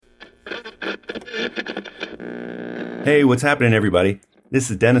Hey, what's happening, everybody? This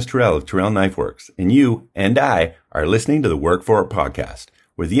is Dennis Terrell of Terrell Knife Works, and you and I are listening to the Work For It podcast,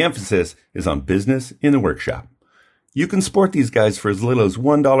 where the emphasis is on business in the workshop. You can support these guys for as little as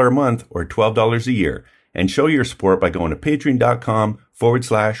 $1 a month or $12 a year, and show your support by going to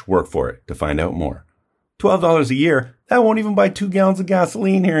patreon.com/workforit to find out more. $12 a year, that won't even buy 2 gallons of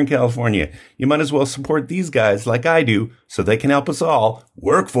gasoline here in California. You might as well support these guys like I do so they can help us all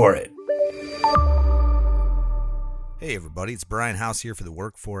work for it. Hey everybody, it's Brian House here for the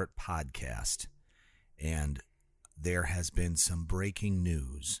Work For It podcast. And there has been some breaking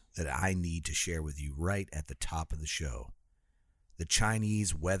news that I need to share with you right at the top of the show. The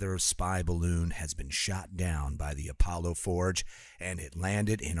Chinese weather spy balloon has been shot down by the Apollo Forge, and it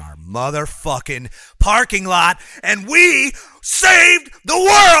landed in our motherfucking parking lot, and we saved the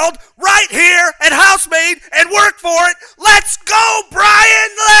world right here at Housemade and Work For It. Let's go, Brian!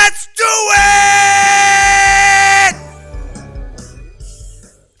 Let's do it!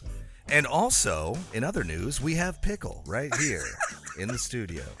 And also, in other news, we have Pickle right here in the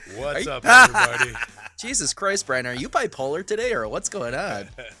studio. What's up, everybody? Jesus Christ, Brian, are you bipolar today, or what's going on?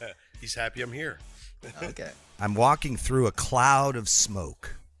 He's happy I'm here. Okay. I'm walking through a cloud of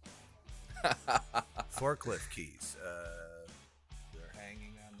smoke. Forklift keys. They're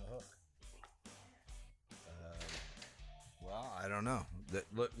hanging on the hook. Well, I don't know.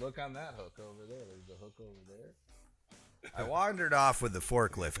 Look on that hook over there. There's the hook over there. I wandered off with the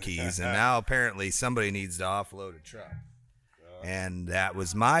forklift keys, and now apparently somebody needs to offload a truck. And that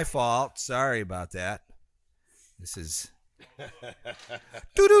was my fault. Sorry about that. This is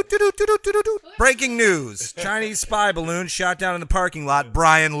breaking news. Chinese spy balloon shot down in the parking lot.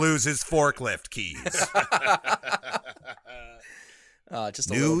 Brian loses forklift keys.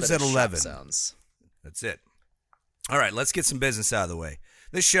 Just a News little bit at of 11. shop sounds. That's it. All right, let's get some business out of the way.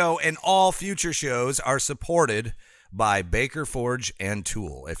 This show and all future shows are supported by Baker Forge and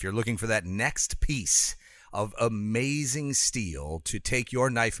Tool. If you're looking for that next piece of amazing steel to take your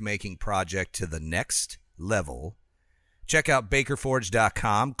knife-making project to the next level, check out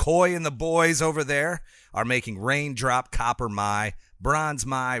bakerforge.com. Coy and the boys over there are making Raindrop Copper Mai, Bronze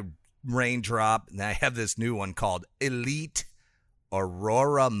Mai Raindrop, and I have this new one called Elite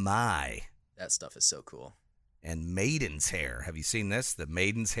Aurora Mai. That stuff is so cool. And Maiden's Hair. Have you seen this? The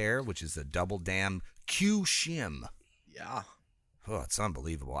Maiden's Hair, which is the double dam Q shim. Yeah. Oh, it's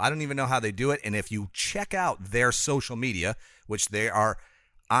unbelievable. I don't even know how they do it. And if you check out their social media, which they are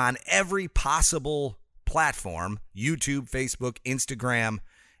on every possible platform, YouTube, Facebook, Instagram,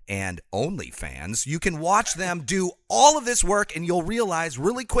 and OnlyFans, you can watch them do all of this work, and you'll realize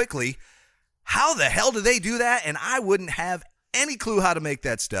really quickly, how the hell do they do that? And I wouldn't have any clue how to make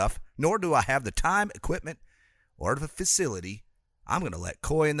that stuff, nor do I have the time, equipment, or the facility. I'm going to let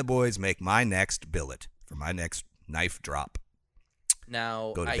Coy and the boys make my next billet for my next knife drop.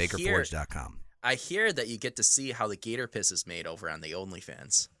 Now, Go to bakerforge.com. I hear that you get to see how the gator piss is made over on the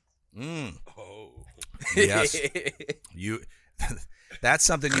OnlyFans. Oh. Yes. That's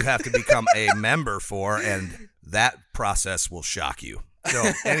something you have to become a member for, and that process will shock you. So,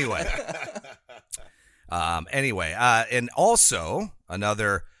 anyway. And also,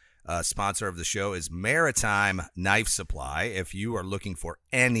 another sponsor of the show is Maritime Knife Supply. If you are looking for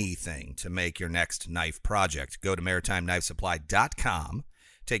anything to make your next knife project, go to maritimeknifesupply.com.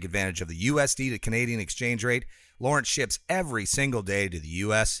 Take advantage of the USD to Canadian exchange rate. Lawrence ships every single day to the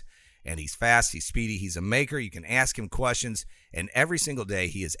U.S., and he's fast, he's speedy, he's a maker. You can ask him questions, and every single day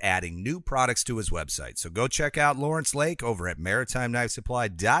he is adding new products to his website. So go check out Lawrence Lake over at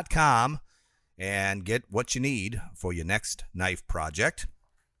maritimeknifesupply.com and get what you need for your next knife project.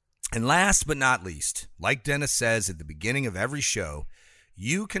 And last but not least, like Dennis says at the beginning of every show,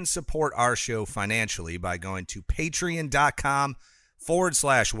 you can support our show financially by going to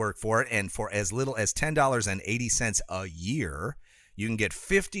patreon.com/work for it. And for as little as $10.80 a year, you can get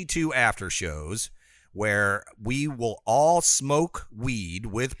 52 after shows where we will all smoke weed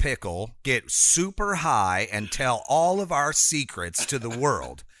with Pickle, get super high, and tell all of our secrets to the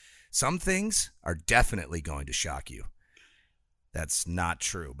world. Some things are definitely going to shock you. That's not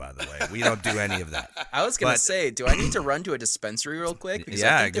true, by the way. We don't do any of that. I was going to say, do I need to run to a dispensary real quick? Because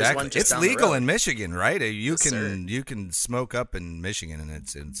yeah, I think exactly. One just it's down the legal road. in Michigan, right? You Yes, can smoke up in Michigan, and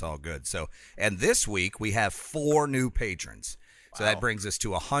it's all good. So, and this week we have 4 new patrons. So that brings us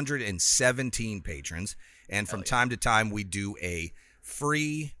to 117 patrons. And from time to time, we do a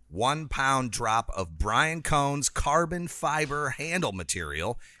free 1-pound drop of Brian Cohn's carbon fiber handle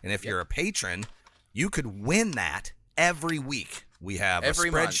material. And if you're a patron, you could win that every week. We have Every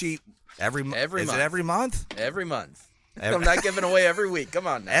a spreadsheet month. Is it every month? Every month. I'm not giving away every week. Come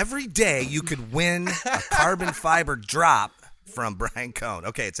on now. Every day you could win a carbon fiber drop from Brian Cohn.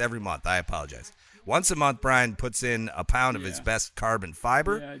 Okay, it's every month. I apologize. Once a month, Brian puts in a pound of his best carbon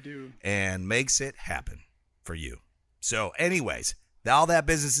fiber Yeah, I do. and makes it happen for you. So, anyways, all that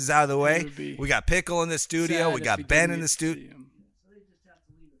business is out of the way. It would be We got Pickle in the studio. sad We if got we Ben didn't in the get to studio. see him.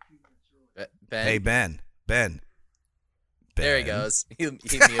 Ben, Hey, Ben. there he goes. He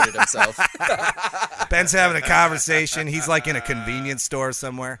muted himself. Ben's having a conversation. He's like in a convenience store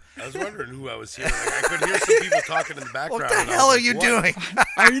somewhere. I was wondering who I was hearing. Like, I could hear some people talking in the background. What the and I hell was are like, you what? doing?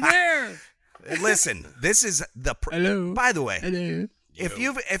 Are you there? Listen, this is the. Hello. By the way, Hello.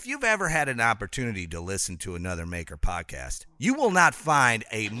 if you've ever had an opportunity to listen to another Maker podcast, you will not find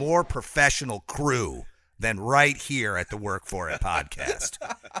a more professional crew than right here at the Work For It podcast.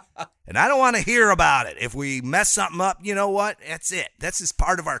 And I don't want to hear about it. If we mess something up, you know what? That's it. This is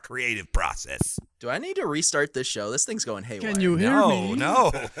part of our creative process. Do I need to restart this show? This thing's going haywire. Can you hear me?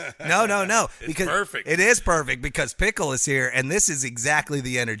 No. It's Because perfect. It is perfect because Pickle is here, and this is exactly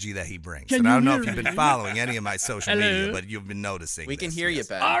the energy that he brings. Can And I you don't know hear if you've been me? following any of my social Hello? media, but you've been noticing. We can this, hear you, yes.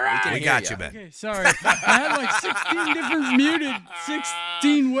 Ben. All right. We, We can got hear you, Ben. Okay, sorry. I had like 16 different muted,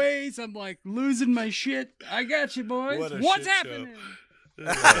 16 ways. I'm like losing my shit. I got you, boys. What a What's shit show. happening?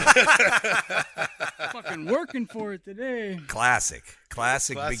 Fucking working for it today. Classic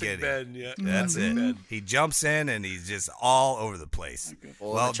Classic beginning. Ben, yeah. That's it. Ben. He jumps in and he's just all over the place.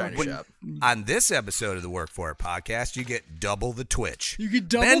 Full in the China but shop. on this episode of the Work For It podcast, you get double the Twitch. You could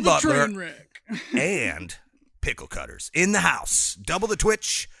double Ben the Butler train wreck. and Pickle Cutters in the house. Double the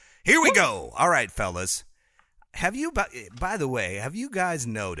Twitch. Here we go. All right, fellas. By the way, have you guys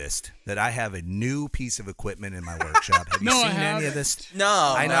noticed that I have a new piece of equipment in my workshop? Have you No, I seen any of haven't. this?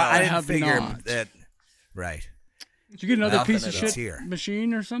 No, I know. no. I didn't have figure not. that. Right. Did you get another Nothing piece of at all. shit It's here.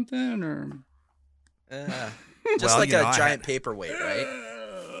 machine or something? Or Just Well, like you know, a I giant have- paperweight, right?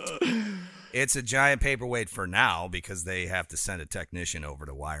 It's a giant paperweight for now because they have to send a technician over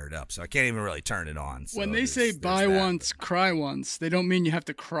to wire it up. So I can't even really turn it on. So when they there's- say there's buy that. once, cry once, they don't mean you have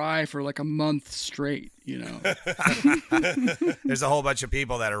to cry for like a month straight, you know? There's a whole bunch of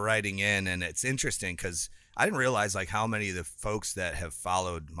people that are writing in, and it's interesting because I didn't realize like how many of the folks that have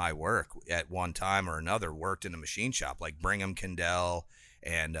followed my work at one time or another worked in a machine shop, like Brigham Kendall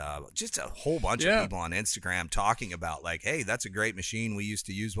and just a whole bunch Yeah. of people on Instagram talking about like, hey, that's a great machine. We used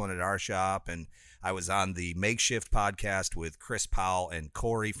to use one at our shop. And I was on the Makeshift podcast with Chris Powell and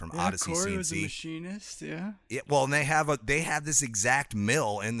Corey from Yeah, Odyssey Corey CNC. was a machinist, yeah. Well, and they have this exact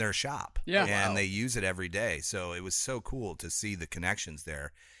mill in their shop. Yeah. And Wow. they use it every day. So it was so cool to see the connections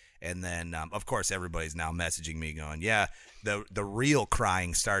there. And then, of course, everybody's now messaging me going, yeah, the real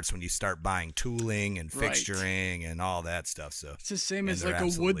crying starts when you start buying tooling and Right. fixturing and all that stuff. So It's the same And as they're like a wood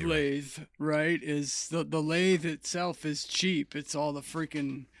absolutely right. lathe, right? Is the lathe itself is cheap. It's all the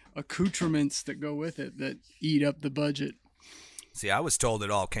freaking accoutrements that go with it that eat up the budget. See, I was told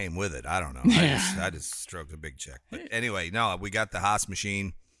it all came with it. I don't know. Yeah. I just stroked a big check. But anyway, no, we got the Haas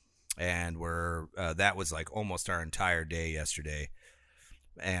machine, and we're that was like almost our entire day yesterday.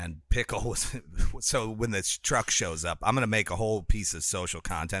 And Pickle was so when this truck shows up, I'm gonna make a whole piece of social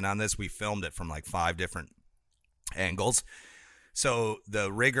content on this. We filmed it from like 5 different angles. So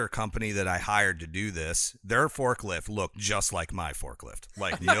the rigger company that I hired to do this, their forklift looked just like my forklift.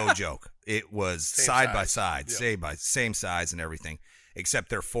 Like no joke. It was Same side by size. side, Yeah. same size and everything, except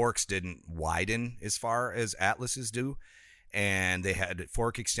their forks didn't widen as far as Atlas's do, and they had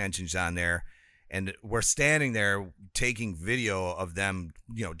fork extensions on there. And we're standing there taking video of them,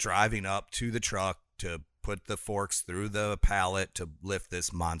 driving up to the truck to put the forks through the pallet to lift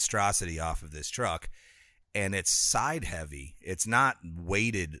this monstrosity off of this truck. And it's side heavy. It's not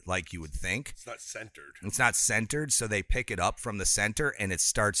weighted like you would think. It's not centered. It's not centered, so they pick it up from the center and it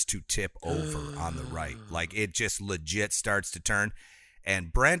starts to tip over on the right. Like it just legit starts to turn.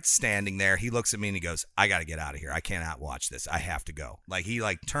 And Brent's standing there. He looks at me and he goes, I got to get out of here. I cannot watch this. I have to go. Like he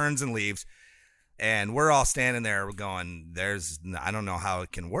turns and leaves. And we're all standing there going, I don't know how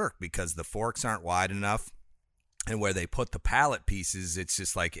it can work because the forks aren't wide enough. And where they put the pallet pieces, it's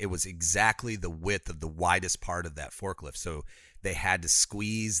just like it was exactly the width of the widest part of that forklift. So they had to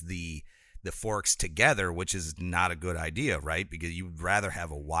squeeze the forks together, which is not a good idea, right? Because you'd rather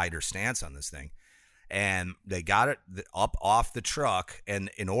have a wider stance on this thing. And they got it up off the truck. And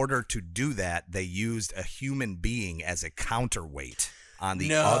in order to do that, they used a human being as a counterweight on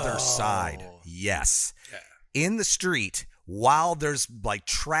the other side. Yes. Yeah. In the street while there's like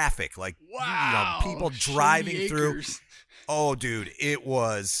traffic, like Wow. people Shady driving through. acres. Oh, dude, it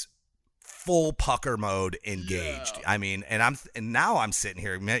was full pucker mode engaged. Yeah. I mean, and now I'm sitting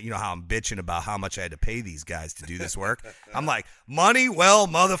here, man, you know how I'm bitching about how much I had to pay these guys to do this work. I'm like, money well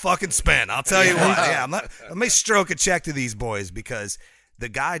motherfucking spent. I'll tell you what. Yeah, let me stroke a check to these boys, because the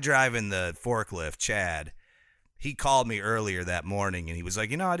guy driving the forklift, Chad, he called me earlier that morning and he was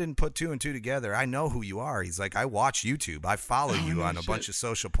like, I didn't put 2 and 2 together. I know who you are. He's like, I watch YouTube. I follow you on a bunch of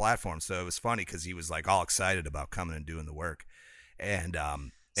social platforms. So it was funny because he was like all excited about coming and doing the work. And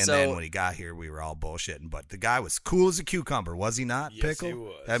then when he got here, we were all bullshitting. But the guy was cool as a cucumber, was he not, Yes, Pickle? he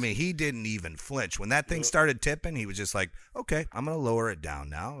was. I mean, he didn't even flinch. When that thing started tipping, he was just like, okay, I'm going to lower it down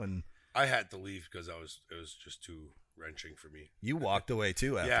now. And I had to leave because it was just too wrenching for me. you walked away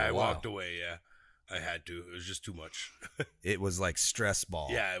too after Yeah, a I while. walked away. Yeah, I had to. It was just too much. It was like stress ball.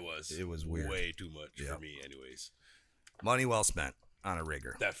 Yeah, it was. It was weird. Way too much Yeah. for me, anyways. Money well spent on a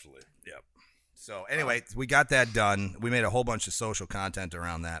rigger. Definitely. Yep. So anyway, we got that done. We made a whole bunch of social content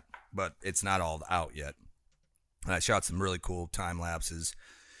around that, but it's not all out yet. And I shot some really cool time lapses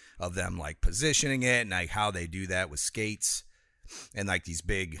of them like positioning it and like how they do that with skates and like these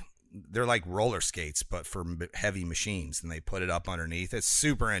big, they're like roller skates, but for heavy machines, and they put it up underneath. It's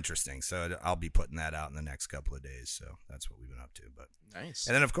super interesting. So I'll be putting that out in the next couple of days. So that's what we've been up to. But Nice.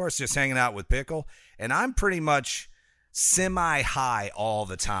 and then of course just hanging out with Pickle, and I'm pretty much semi-high all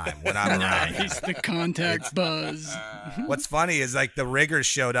the time when I'm around him. Nice, the contact buzz. What's funny is like the riggers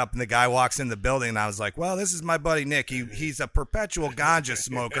showed up and the guy walks in the building and I was like, well, this is my buddy Nick. He's a perpetual ganja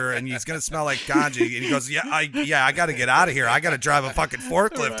smoker and he's gonna smell like ganja. And he goes, I got to get out of here. I got to drive a fucking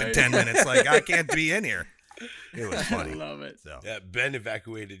forklift in 10 minutes. Like I can't be in here. It was I funny. love it. So Yeah, Ben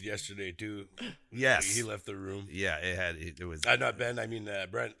evacuated yesterday too. yes, He left the room. yeah, it was Not Ben. I mean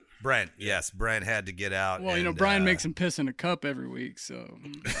Brent. Brent. Yes, Brent had to get out. Well, and, Brian makes him piss in a cup every week, so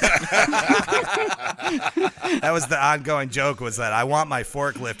That was the ongoing joke, was that I want my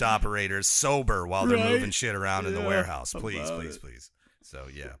forklift operators sober while they're Right. moving shit around in the Yeah, warehouse. Please, about please, it. please. So,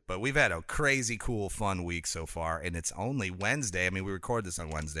 yeah. But we've had a crazy, cool, fun week so far, and it's only Wednesday. I mean, we record this on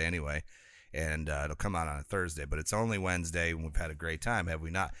Wednesday anyway, and it'll come out on a Thursday, but it's only Wednesday, and we've had a great time, have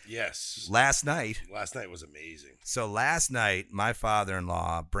we not? Yes. Last night, Last night was amazing. my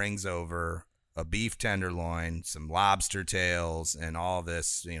father-in-law brings over a beef tenderloin, some lobster tails, and all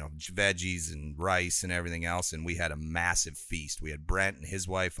this, veggies and rice and everything else. And we had a massive feast. We had Brent and his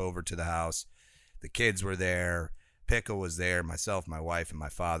wife over to the house. The kids were there. Pickle was there, myself, my wife, and my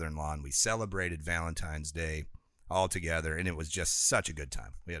father-in-law. And we celebrated Valentine's Day all together. And it was just such a good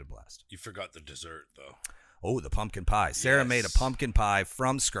time. We had a blast. You forgot the dessert though. Oh, the pumpkin pie. Sarah Yes. made a pumpkin pie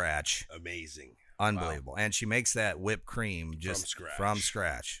from scratch. Amazing. Unbelievable. And she makes that whipped cream just scratch. from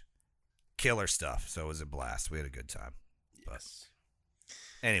scratch. Killer stuff. So it was a blast. We had a good time. Yes.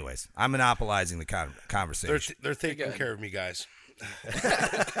 Anyways, I'm monopolizing the conversation. They're taking good. care of me, guys.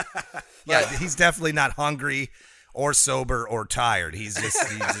 Yeah, he's definitely not hungry or sober or tired. He's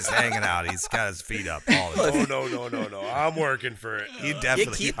just hanging out. He's got his feet up all the time. No. I'm working for it. You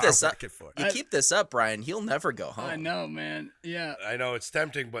definitely keep are this up. working for it. You keep this up, Brian. He'll never go home. I know, man. Yeah. I know it's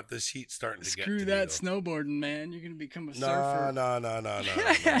tempting, but this heat's starting to get Screw to that me, snowboarding, man. You're gonna become a though. surfer.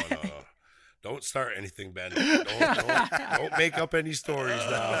 No. Don't start anything, Ben. Don't make up any stories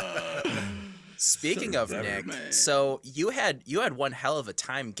now. Speaking of Never, Nick, man. so you had one hell of a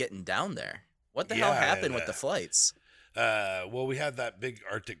time getting down there. What the hell Yeah, happened with yeah. the flights? Well, we had that big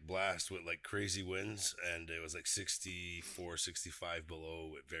Arctic blast with like crazy winds, and it was like 64, 65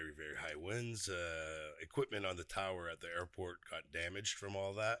 below with very, very high winds. Equipment on the tower at the airport got damaged from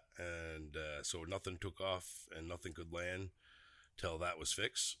all that, and so nothing took off and nothing could land till that was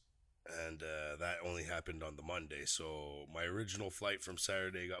fixed. And that only happened on the Monday. So my original flight from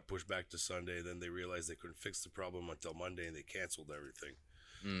Saturday got pushed back to Sunday. Then they realized they couldn't fix the problem until Monday, and they canceled everything.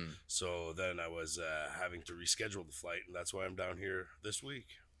 So then I was having to reschedule the flight, and that's why I'm down here this week.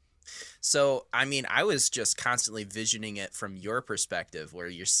 So, I mean, I was just constantly visioning it from your perspective, where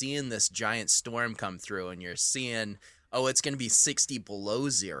you're seeing this giant storm come through and you're seeing, oh, it's going to be 60 below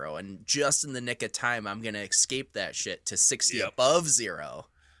zero. And just in the nick of time, I'm going to escape that shit to 60 Yep. above zero.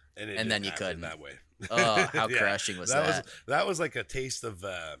 And And then didn't you happen couldn't. that way. Oh, how Yeah, crushing was that? That was like a taste of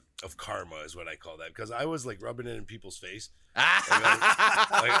karma, is what I call that, because I was like rubbing it in people's face. I'm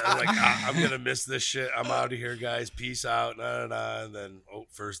like, I'm gonna miss this shit. I'm out of here, guys. Peace out. And then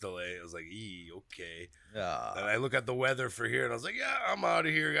first delay. I was like, okay. And I look at the weather for here, and I was like, yeah, I'm out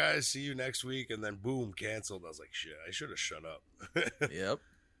of here, guys. See you next week. And then boom, canceled. I was like, shit, I should have shut up. Yep.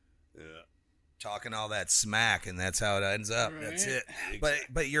 Yeah. talking all that smack, and that's how it ends up. Right. That's it. Exactly.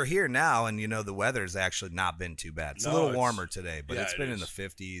 But you're here now, and the weather's actually not been too bad. It's a No, little it's- warmer today, but yeah, it's it been in the is.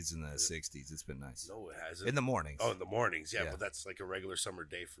 50s and the 60s. It's been nice. No, it hasn't. In the mornings. Oh, in the mornings. Yeah, Yeah. but that's like a regular summer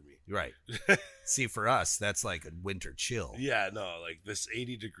day for me. Right. See, for us, that's like a winter chill. Yeah, no, like this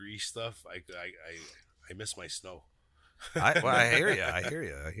 80-degree stuff. I miss my snow. I hear you. I hear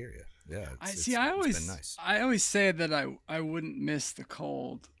you. Yeah. It's been nice. I always say that I wouldn't miss the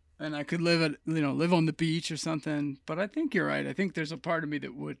cold, and I could live on the beach or something. But I think you're right. I think there's a part of me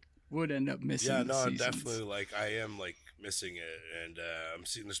that would end up missing. Yeah, the no, seasons. definitely. Like I am like missing it, and I'm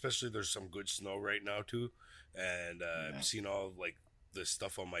seeing, especially there's some good snow right now too, and I'm seeing all like the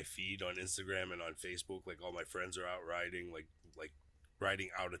stuff on my feed on Instagram and on Facebook. Like all my friends are out riding, like riding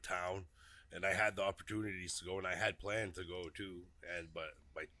out of town, and I had the opportunities to go, and I had planned to go too, but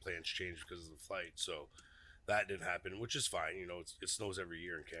my plans changed because of the flight, so that didn't happen, which is fine. It snows every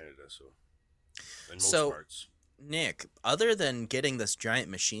year in Canada, so in most parts. Nick, other than getting this giant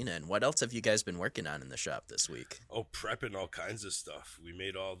machine in, what else have you guys been working on in the shop this week? Oh, prepping all kinds of stuff. We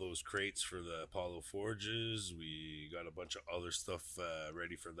made all those crates for the Apollo Forges. We got a bunch of other stuff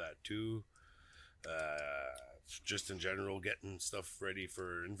ready for that too. Just in general, getting stuff ready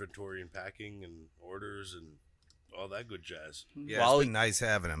for inventory and packing and orders and all that good jazz. Yeah, it's been nice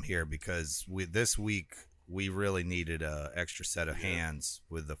having him here because this week we really needed a extra set of hands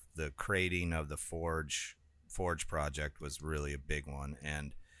with the crating of the forge project was really a big one,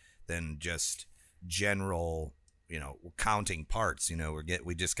 and then just general counting parts.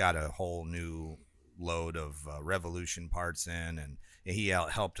 We just got a whole new load of Revolution parts in, and he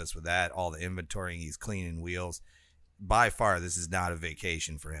helped us with that, all the inventorying. He's cleaning wheels. By far, this is not a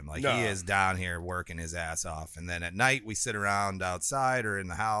vacation for him. Like, he is down here working his ass off, and then at night we sit around outside or in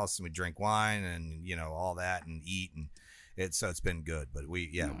the house and we drink wine and all that and eat, and it's been good. But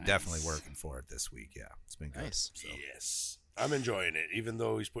definitely working for it this week. Yeah, it's been good. Nice. So. Yes, I'm enjoying it, even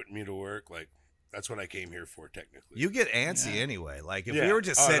though he's putting me to work. Like, that's what I came here for, technically. You get antsy anyway. Like, if we were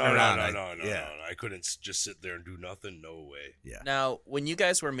just sitting around, no, I couldn't just sit there and do nothing. No way. Yeah. Now, when you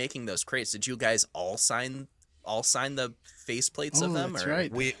guys were making those crates, did you guys all sign the faceplates of them? That's or? right.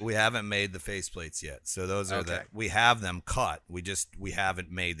 We haven't made the faceplates yet, so those are we have them cut. We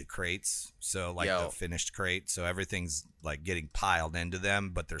haven't made the crates, so the finished crate. So everything's like getting piled into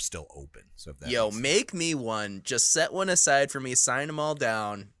them, but they're still open. So if that make me one. Just set one aside for me. Sign them all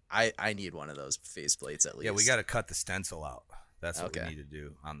down. I need one of those faceplates at least. Yeah, we got to cut the stencil out. That's what we need to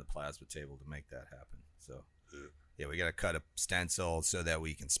do on the plasma table to make that happen. So. Yeah, we got to cut a stencil so that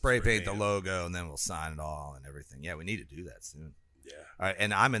we can spray paint the logo, and then we'll sign it all and everything. Yeah, we need to do that soon. Yeah. All right,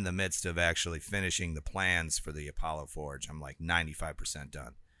 and I'm in the midst of actually finishing the plans for the Apollo Forge. I'm like 95%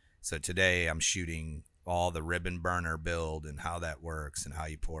 done. So today I'm shooting all the ribbon burner build and how that works and how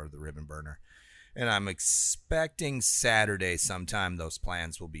you pour the ribbon burner. And I'm expecting Saturday sometime those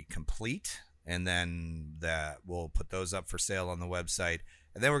plans will be complete, and then we'll put those up for sale on the website.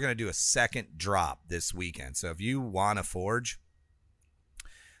 And then we're going to do a second drop this weekend. So if you want a forge,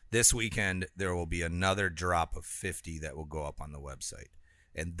 this weekend there will be another drop of 50 that will go up on the website.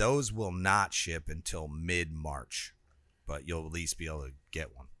 And those will not ship until mid-March, but you'll at least be able to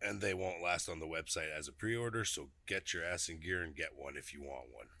get one. And they won't last on the website as a pre-order, so get your ass in gear and get one if you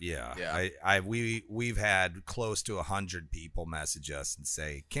want one. Yeah. We've had close to 100 people message us and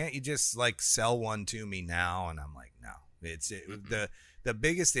say, "Can't you just sell one to me now?" And I'm like, "No." The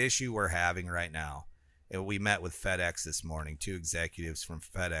biggest issue we're having right now, and we met with FedEx this morning. 2 executives from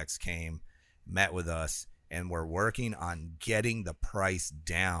FedEx came, met with us, and we're working on getting the price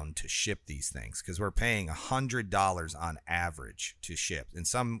down to ship these things because we're paying $100 on average to ship. In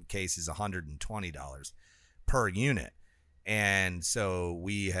some cases, $120 per unit. And so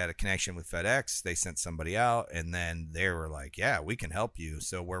we had a connection with FedEx. They sent somebody out, and then they were like, "Yeah, we can help you."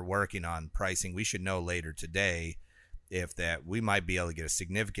 So we're working on pricing. We should know later today if that we might be able to get a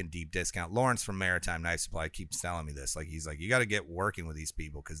significant deep discount. Lawrence from Maritime Knife Supply keeps telling me this. He's like, you got to get working with these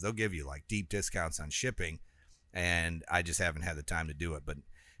people because they'll give you deep discounts on shipping, and I just haven't had the time to do it. But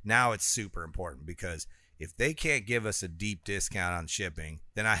now it's super important because if they can't give us a deep discount on shipping,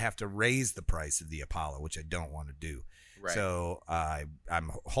 then I have to raise the price of the Apollo, which I don't want to do. Right. So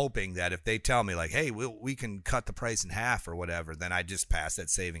I'm hoping that if they tell me hey, we can cut the price in half or whatever, then I just pass that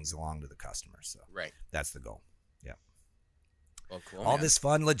savings along to the customer. So that's the goal. Well, cool, all this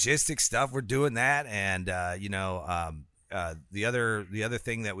fun logistics stuff, we're doing that, and the other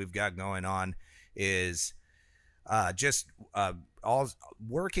thing that we've got going on is all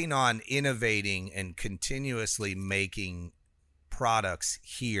working on innovating and continuously making products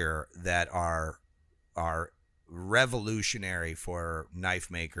here that are revolutionary for knife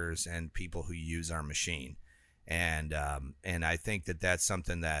makers and people who use our machine. And I think that that's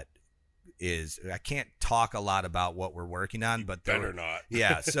something that is, I can't talk a lot about what we're working on, but Better not.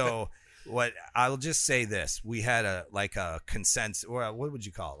 Yeah. So what I'll just say this, we had a consensus, or what would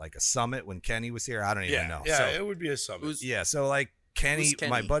you call it? Like a summit when Kenny was here. I don't even know. Yeah, So, it would be a summit. so like Kenny, Who's Kenny?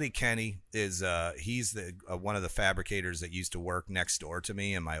 my buddy Kenny is he's the one of the fabricators that used to work next door to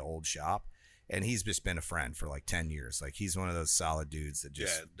me in my old shop, and he's just been a friend for like 10 years. Like he's one of those solid dudes that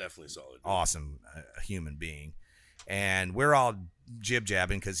just definitely solid. awesome human being. And we're all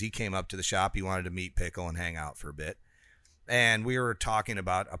jib-jabbing because he came up to the shop. He wanted to meet Pickle and hang out for a bit. And we were talking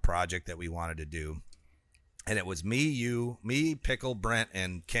about a project that we wanted to do. And it was me, Pickle, Brent,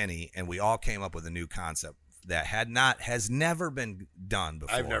 and Kenny, and we all came up with a new concept that has never been done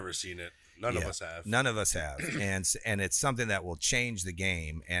before. I've never seen it. None of us have. None of us have. And it's something that will change the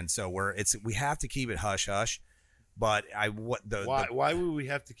game. And so we have to keep it hush hush. But why would we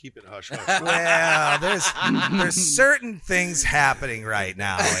have to keep it hush hush? Well, there's certain things happening right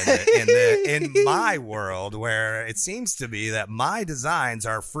now in my world where it seems to be that my designs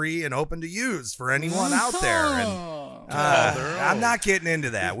are free and open to use for anyone out there. And I'm not getting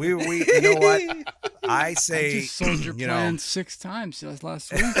into that. We you know what? I say, I just sold your plan 6 times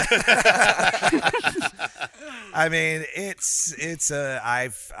last week. I mean,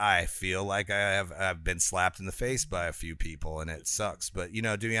 I feel like I've been slapped in the face by a few people, and it sucks. But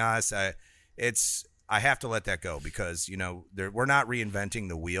to be honest, I have to let that go because we're not reinventing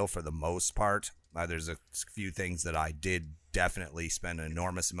the wheel for the most part. There's a few things that I did definitely spend an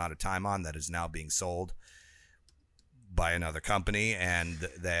enormous amount of time on that is now being sold by another company, and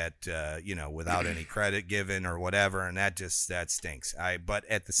that without any credit given or whatever, and that stinks. But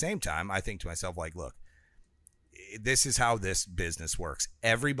at the same time, I think to myself, like, look, this is how this business works.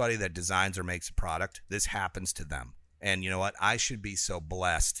 Everybody that designs or makes a product, this happens to them. And you know what? I should be so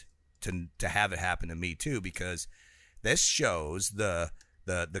blessed to have it happen to me too, because this shows the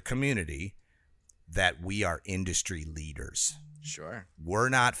community that we are industry leaders. Sure. We're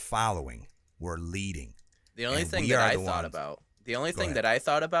not following, we're leading. The only thing that I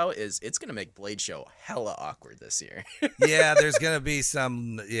thought about is it's going to make Blade Show hella awkward this year. Yeah, there's going to be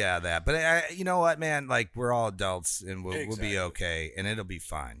some, that. But you know what, man? Like, we're all adults, and we'll be okay, and it'll be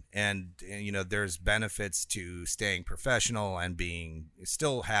fine. And there's benefits to staying professional and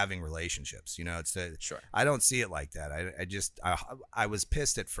still having relationships. Sure. I don't see it like that. I was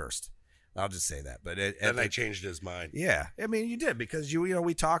pissed at first. I'll just say that. But then I changed his mind. Yeah. I mean, you did, because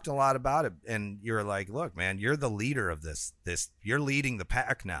we talked a lot about it, and you were like, look, man, you're the leader of this, you're leading the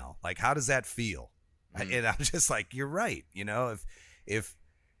pack now. Like, how does that feel? And I'm just like, you're right. If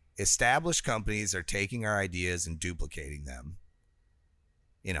established companies are taking our ideas and duplicating them,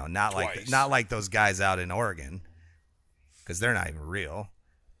 not like those guys out in Oregon, because they're not even real.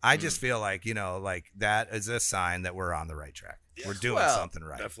 I just feel like, like that is a sign that we're on the right track. Yes. We're doing something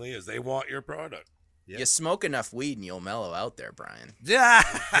right. Definitely is. They want your product. Yep. You smoke enough weed and you'll mellow out there, Brian. Yeah.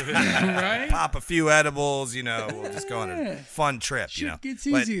 Right? Pop a few edibles, we'll just go on a fun trip, Shit gets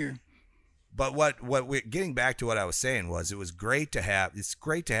easier. But what we're getting back to what I was saying was it's great to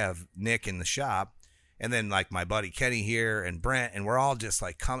have Nick in the shop, and then like my buddy Kenny here and Brent, and we're all just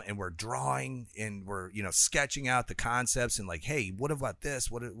like and we're drawing and we're sketching out the concepts and like, hey, what about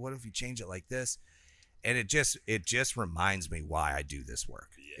this? What if you change it like this? And it just reminds me why I do this work.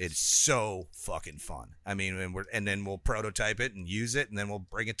 Yes. It's so fucking fun. I mean, and then we'll prototype it and use it, and then we'll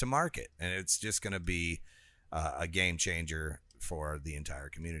bring it to market, and it's just going to be a game changer for the entire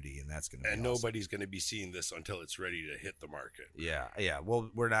community, and that's going to be awesome. Nobody's going to be seeing this until it's ready to hit the market. Yeah.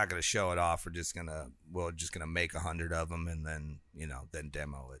 Well, we're not going to show it off. We're just gonna make 100 of them, and then then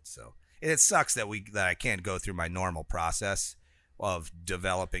demo it. So it sucks that I can't go through my normal process of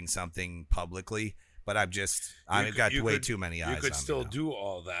developing something publicly. But I've got way too many eyes on me. You could still do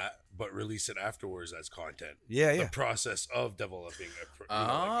all that, but release it afterwards as content. Yeah. The process of developing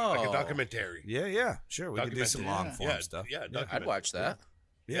like a documentary. Yeah. Sure, we could do some long form stuff. Yeah, I'd watch that.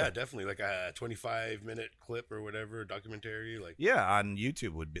 Yeah, definitely, like a 25-minute clip or whatever, documentary. Like on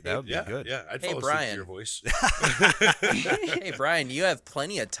YouTube would be good. Yeah, I'd Hey, follow Brian. suit to your voice. Hey, Brian, you have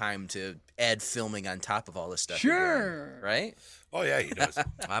plenty of time to add filming on top of all this stuff. Sure. Doing, right? Oh yeah, he does.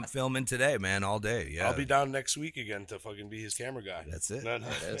 I'm filming today, man, all day. Yeah, I'll be down next week again to fucking be his camera guy. That's it. No.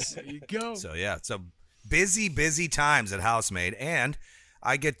 There you go. So busy times at Housemaid, and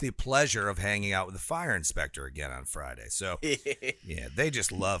I get the pleasure of hanging out with the fire inspector again on Friday. So, yeah, they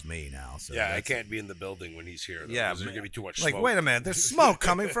just love me now. So yeah, I can't be in the building when he's here. Though, yeah, there's going to be too much like, smoke. wait a minute, there's smoke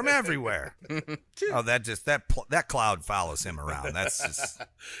coming from everywhere. Oh, that cloud follows him around. That's just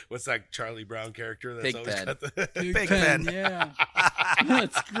What's that Charlie Brown character? That's Big always Ben. got the Big Ben. Yeah.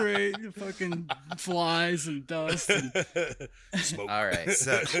 That's great. Fucking flies and dust. And smoke. All right.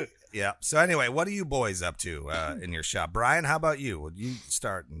 so, yeah. So anyway, what are you boys up to in your shop? Brian, how about you? Would you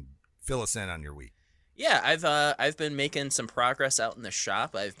start and fill us in on your week? Yeah, I've been making some progress out in the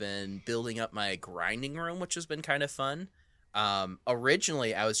shop. I've been building up my grinding room, which has been kind of fun.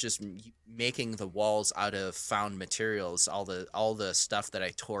 Originally, I was just making the walls out of found materials, all the stuff that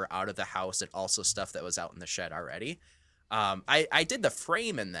I tore out of the house, and also stuff that was out in the shed already. I did the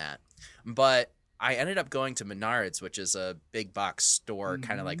frame in that, but I ended up going to Menards, which is a big box store,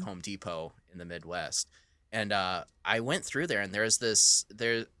 kind of like Home Depot in the Midwest. And I went through there, and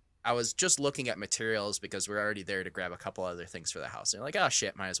I was just looking at materials because we're already there to grab a couple other things for the house. And you're like, oh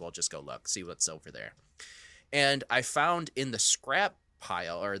shit, might as well just go look, see what's over there. And I found in the scrap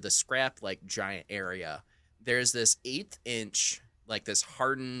pile, or the scrap like giant area, there's this 1/8 inch, like this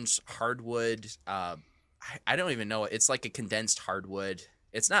hardened hardwood. I don't even know. It's like a condensed hardwood.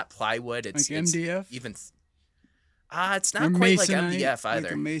 It's not plywood. It's like MDF? Even. It's not Or quite like masonite, MDF like either.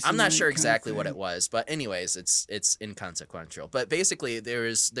 a I'm masonite not sure kind of exactly what thing. it was, but anyways, it's inconsequential. But basically, there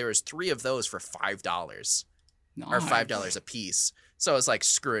was 3 of those for $5 or $5 a piece. So I was like,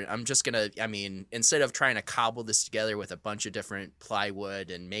 screw it. I'm just gonna. I mean, instead of trying to cobble this together with a bunch of different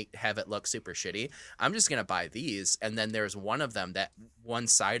plywood and have it look super shitty, I'm just gonna buy these. And then there's one of them that one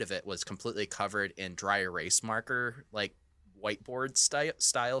side of it was completely covered in dry erase marker, like whiteboard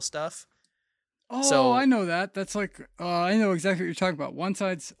style stuff. Oh, So- I know that. That's like, I know exactly what you're talking about. One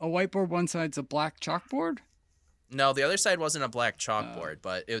side's a whiteboard, one side's a black chalkboard. No, the other side wasn't a black chalkboard,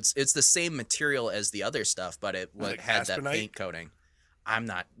 but it's the same material as the other stuff, but it Like had that aspenite? paint coating. I'm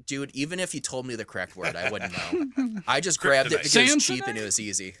not, dude. Even if you told me the correct word, I wouldn't know. I just grabbed it because it was cheap and it was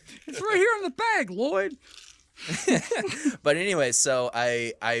easy. It's right here in the bag, Lloyd. But anyway, so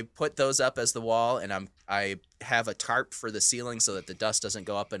I put those up as the wall, and I have a tarp for the ceiling so that the dust doesn't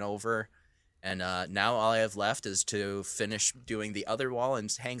go up and over. And now all I have left is to finish doing the other wall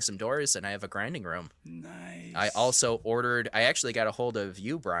and hang some doors, and I have a grinding room. Nice. I also I actually got a hold of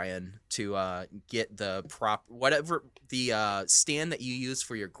you, Brian, to get the whatever the stand that you use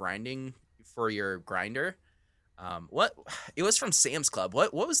for your grinder. What it was from Sam's Club.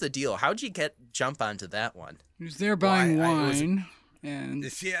 What was the deal? How'd you jump onto that one? He was there buying Well, I was- wine and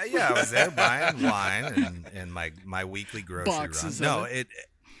Yeah, I was there buying wine and my weekly grocery Boxes run. of No,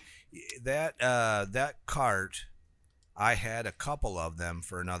 that cart, I had a couple of them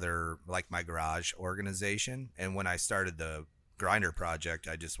for another, like my garage organization, and when I started the grinder project,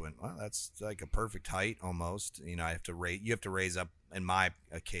 I just went, well, that's like a perfect height almost. You know, you have to raise up. In my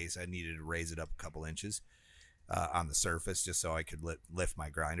case, I needed to raise it up a couple inches on the surface just so I could lift my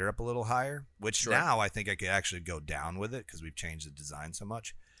grinder up a little higher. Which Sure. now I think I could actually go down with it because we've changed the design so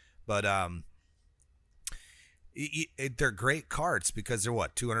much. But they're great carts because they're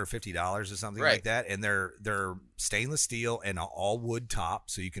what, $250 or something Right. like that, and they're stainless steel and all wood top,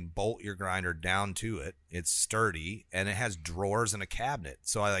 so you can bolt your grinder down to it. It's sturdy and it has drawers and a cabinet,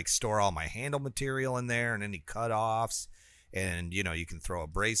 so I like store all my handle material in there and any cutoffs, and you know you can throw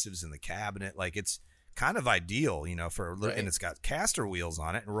abrasives in the cabinet. Like it's kind of ideal, you know, Right. and it's got caster wheels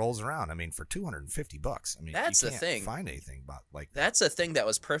on it and rolls around. I mean, for $250, I mean, That's you the can't thing. find anything about like that. That's a thing that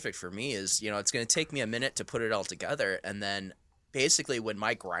was perfect for me is, you know, it's going to take me a minute to put it all together. And then basically when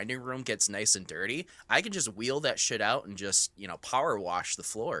my grinding room gets nice and dirty, I can just wheel that shit out and just, you know, power wash the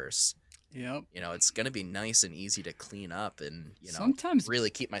floors. yep. You know, it's going to be nice and easy to clean up and, you know, Sometimes- really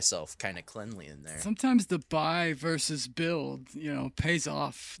keep myself kind of cleanly in there. Sometimes the buy versus build, pays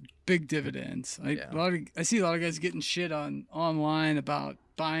off big dividends. Yeah. I see a lot of guys getting shit online about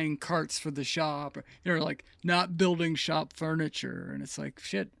buying carts for the shop, or like not building shop furniture, and it's like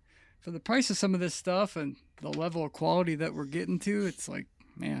shit. For the price of some of this stuff and the level of quality that we're getting to, it's like,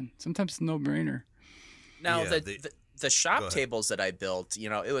 man, sometimes it's a no-brainer. Now, Yeah, the Go shop ahead. tables that I built, you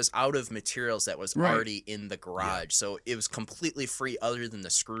know, it was out of materials that was Right. already in the garage. So it was completely free other than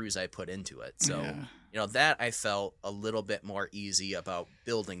the screws I put into it. So, Yeah. you know, that I felt a little bit more easy about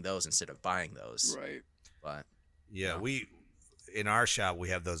building those instead of buying those. Right. But Yeah, in our shop we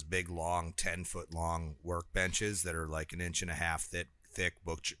have those big long 10-foot long workbenches that are like 1.5 inch thick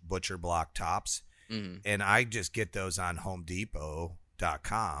butcher block tops, mhm. and I just get those on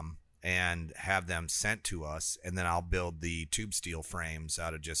HomeDepot.com and have them sent to us, and then I'll build the tube steel frames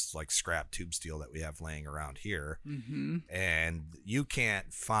out of just like scrap tube steel that we have laying around here. Mm-hmm. And you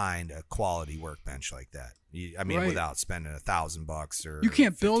can't find a quality workbench like that. I mean, Right. without spending $1,000 or You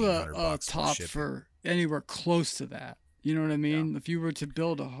can't build $1,500 a for top shipping. for anywhere close to that. You know what I mean? If you were to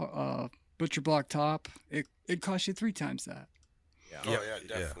build a butcher block top, it costs you 3 times that. Oh, yeah,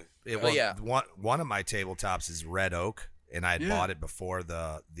 definitely. One of my tabletops is red oak, and I had bought it before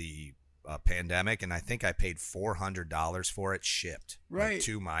the pandemic, and I think I paid $400 for it shipped Right.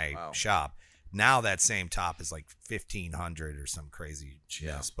 to my shop. Now that same top is like $1,500 or some crazy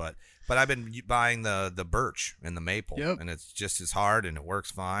shit. But I've been buying the birch and the maple, and it's just as hard and it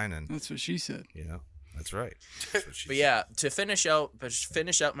works fine. And that's what she said. That's right. That's what she But said. yeah, to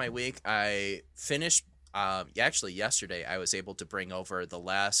finish out my week, I finished. Actually, yesterday I was able to bring over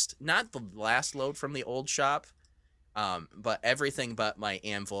not the last load from the old shop, but everything but my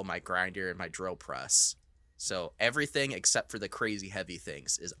anvil, my grinder, and my drill press. So everything except for the crazy heavy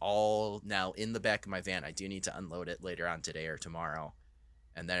things is all now in the back of my van. I do need to unload it later on today or tomorrow,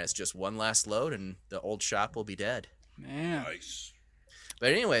 and then it's just one last load, and the old shop will be dead. Man. Nice.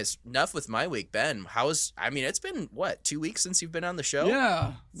 But anyways, enough with my week. Ben, it's been, 2 weeks since you've been on the show?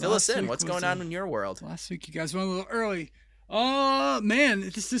 Yeah. Fill us Last in. week What's was, going on in your world? Last week you guys went a little early. Oh, man.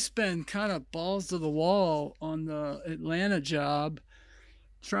 It's just been kind of balls to the wall on the Atlanta job.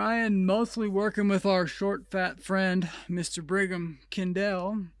 Mostly working with our short, fat friend, Mr. Brigham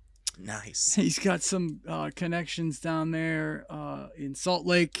Kendall. Nice. He's got some connections down there in Salt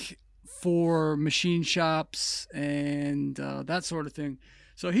Lake for machine shops and that sort of thing.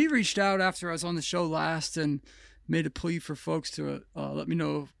 So he reached out after I was on the show last and made a plea for folks to let me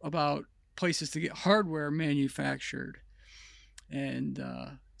know about places to get hardware manufactured. And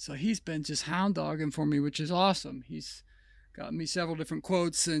so he's been just hound dogging for me, which is awesome. He's got me several different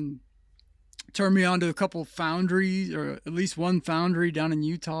quotes and turned me on to a couple foundries, or at least one foundry down in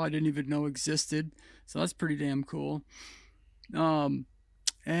Utah I didn't even know existed. So that's pretty damn cool.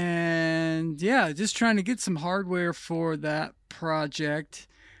 And yeah, just trying to get some hardware for that project.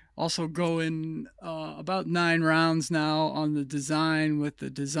 Also going about 9 rounds now on the design with the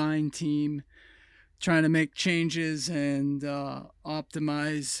design team, trying to make changes and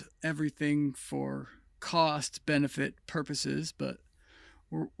optimize everything for cost benefit purposes. But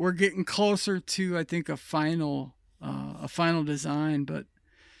we're getting closer to, I think, a final design. But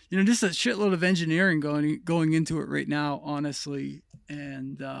just a shitload of engineering going into it right now, honestly,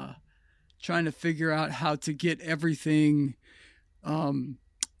 and trying to figure out how to get everything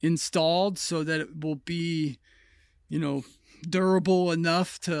installed so that it will be, durable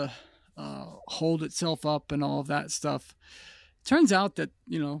enough to hold itself up and all of that stuff. Turns out that,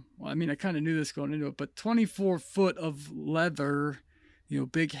 I kind of knew this going into it, but 24 foot of leather,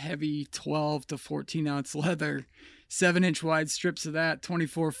 big, heavy 12 to 14 ounce leather, 7-inch wide strips of that,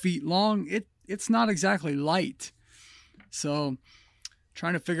 24 feet long. It's not exactly light. So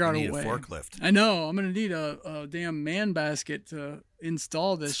trying to figure out a way. A forklift. I know. I'm going to need a damn man basket to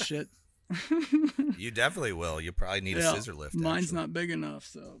install this shit. You definitely will. You probably need a scissor lift. Mine's actually. not big enough,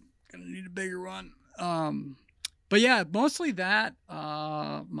 so going to need a bigger one. But yeah, mostly that.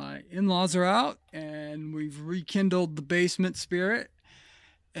 My in-laws are out, and we've rekindled the basement spirit.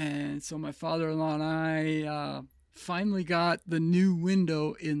 And so my father-in-law and I finally got the new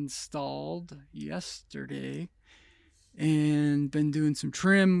window installed yesterday, and been doing some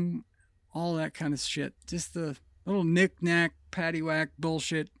trim, all that kind of shit. Just the little knick-knack, paddywhack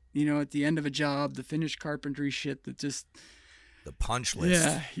bullshit, at the end of a job, the finished carpentry shit that just... The punch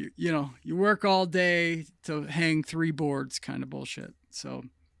list. Yeah, you work all day to hang 3 boards kind of bullshit. So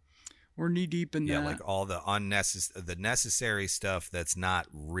we're knee deep in that. Yeah, like all the necessary stuff that's not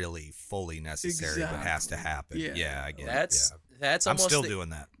really fully necessary but has to happen. Yeah, I get it. That's I'm almost still doing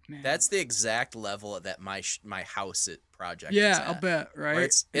that. Man. That's the exact level that my house project is Yeah, at. I'll bet, right? Where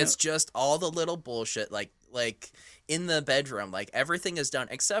it's just all the little bullshit, like in the bedroom, like everything is done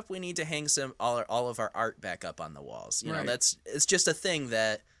except we need to hang all of our art back up on the walls. Right. It's just a thing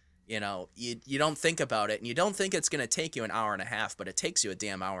that you don't think about it, and you don't think it's gonna take you an hour and a half, but it takes you a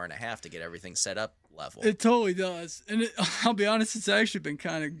damn hour and a half to get everything set up level. It totally does. And I'll be honest, it's actually been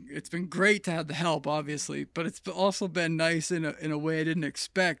it's been great to have the help, obviously, but it's also been nice in a way I didn't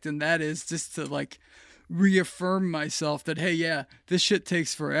expect, and that is just to like reaffirm myself that, hey, yeah, this shit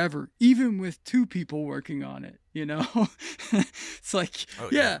takes forever, even with 2 people working on it, It's like,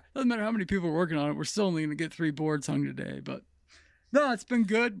 doesn't matter how many people are working on it, we're still only going to get 3 boards hung today. But no, it's been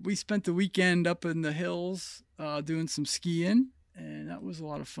good. We spent the weekend up in the hills doing some skiing, and that was a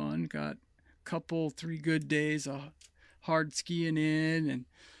lot of fun. Got a 3 good days of hard skiing in, and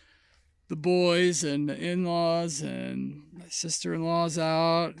the boys and the in-laws, and my sister-in-law's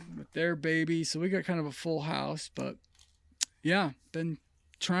out with their baby. So we got kind of a full house, but yeah, been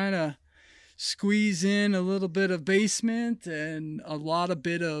trying to squeeze in a little bit of basement and a lot of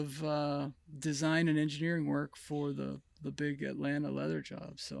bit of design and engineering work for the big Atlanta leather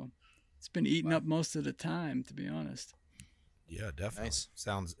job. So it's been eating up most of the time, to be honest. Yeah, definitely. Nice.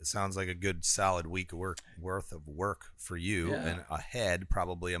 Sounds like a good solid week worth of work for you, Yeah. and ahead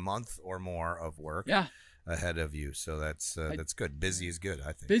probably a month or more of work. Yeah. Ahead of you, so that's good. Busy is good,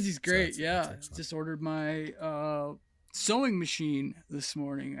 I think. Busy's So great. that's Yeah. excellent. Just ordered my sewing machine this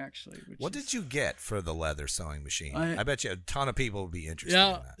morning, actually. What did you get for the leather sewing machine? I- I bet you a ton of people would be interested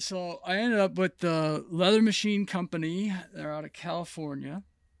Yeah. in that. So I ended up with the Leather Machine Company. They're out of California.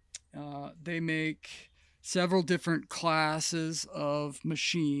 They make several different classes of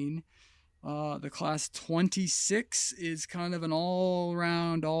machine. The class 26 is kind of an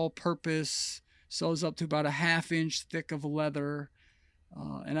all-around, all-purpose, sews up to about a half-inch thick of leather,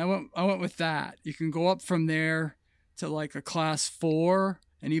 and I went with that. You can go up from there to like a class 4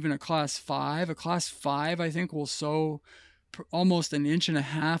 and even a class 5. A class 5, I think, will sew almost an inch and a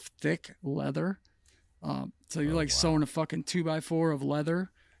half thick leather. So you're Oh, like wow. sewing a fucking 2x4 of leather,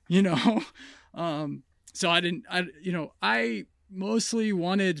 So I mostly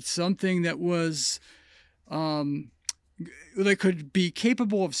wanted something that was, that could be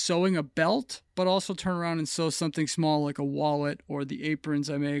capable of sewing a belt, but also turn around and sew something small like a wallet or the aprons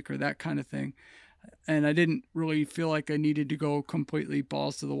I make or that kind of thing. And I didn't really feel like I needed to go completely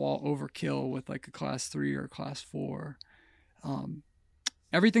balls to the wall overkill with like a class 3 or a class 4.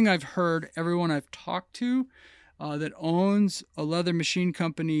 Everything I've heard, everyone I've talked to that owns a leather machine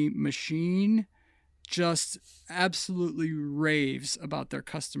company machine just absolutely raves about their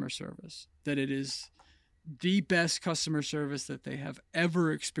customer service, that it is the best customer service that they have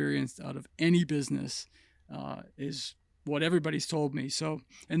ever experienced out of any business, is what everybody's told me. So,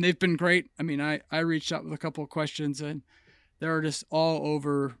 and they've been great. I mean, I reached out with a couple of questions and they're just all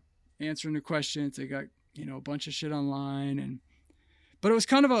over answering the questions. They got, a bunch of shit online, but it was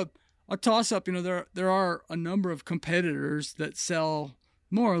kind of a toss up. There are a number of competitors that sell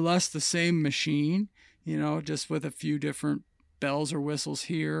more or less the same machine, just with a few different bells or whistles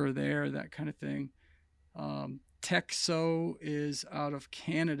here or there, that kind of thing. Texo is out of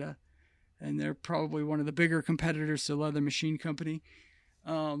Canada, and they're probably one of the bigger competitors to Leather Machine Company.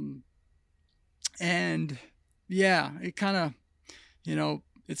 And yeah, it kind of,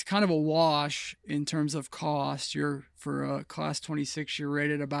 it's kind of a wash in terms of cost. For a class 26, you're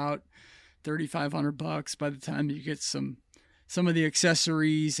rated about $3,500 by the time you get some of the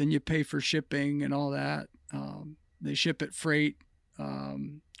accessories and you pay for shipping and all that. They ship it freight,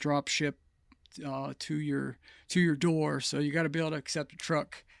 drop ship to your door, so you got to be able to accept a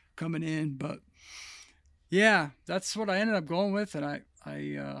truck coming in. But yeah, that's what I ended up going with, and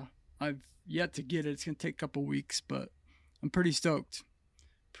I've yet to get it. It's gonna take a couple weeks, but I'm pretty stoked.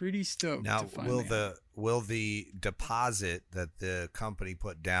 Now, to finally will the deposit that the company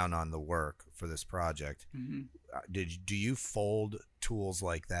put down on the work for this project, Mhm. do you fold tools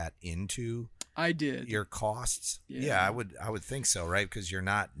like that into I did. your costs? Yeah. I would think so, right? Because you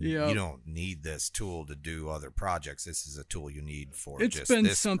don't need this tool to do other projects. This is a tool you need for It's just been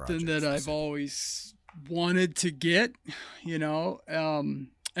this something project that I've specifically. always wanted to get,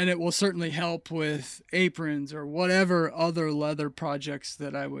 and it will certainly help with aprons or whatever other leather projects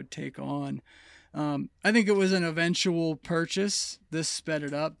that I would take on. I think it was an eventual purchase. This sped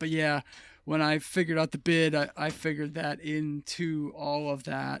it up, but yeah, when I figured out the bid, I figured that into all of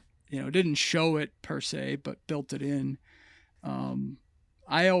that. Didn't show it per se, but built it in.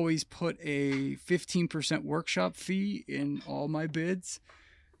 I always put a 15% workshop fee in all my bids,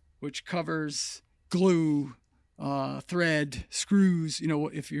 which covers glue, thread, screws.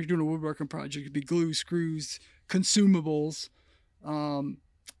 If you're doing a woodworking project, it'd be glue, screws, consumables.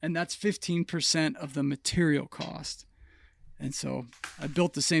 And that's 15% of the material cost. And so I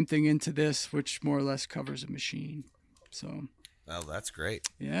built the same thing into this, which more or less covers a machine. So, Oh, that's great.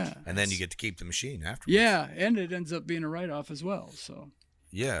 yeah. And then you get to keep the machine afterwards. Yeah, and it ends up being a write-off as well. So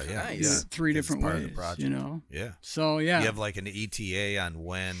Yeah. Nice. Yeah. three It's different part of the ways, project. Yeah. So yeah, You have like an ETA on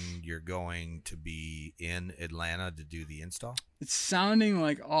when you're going to be in Atlanta to do the install? it's sounding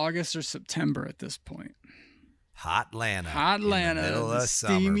like August or September at this point. Hot Atlanta. Hot in the Atlanta, middle the of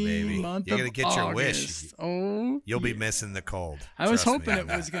summer, steamy baby. month You're of going to get your wish. August. Oh, You'll be yeah. missing the cold. I was Trust me hoping on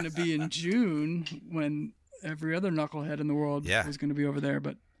it was that. going to be in June when every other knucklehead in the world Yeah. was going to be over there,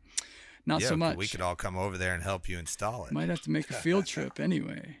 but not Yeah, so much. We could all come over there and help you install it. Might have to make a field trip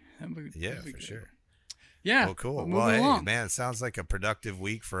anyway. Yeah, that'd be for good. sure. Yeah. Well, cool. moving Well, hey, along. man, it sounds like a productive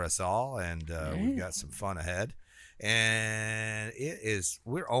week for us all, and we've got some fun ahead. And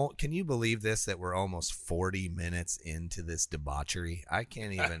can you believe this, that we're almost 40 minutes into this debauchery? I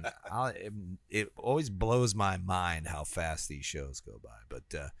can't even, it always blows my mind how fast these shows go by. But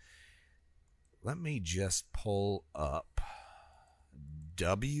let me just pull up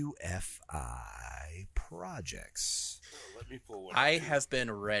WFI projects. Let me pull one. I have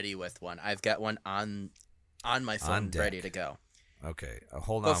been ready with one. I've got one on my phone deck. ready to go. Okay,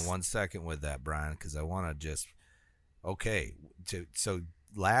 hold on 1 second with that, Brian, because I want to just. Okay, so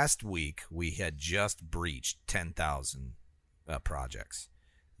last week we had just breached 10,000 projects.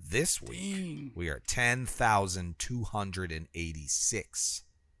 This week Dang. we are 10,286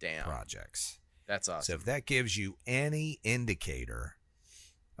 Damn. projects. That's So awesome. if that gives you any indicator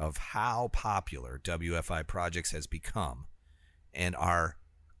of how popular WFI Projects has become and our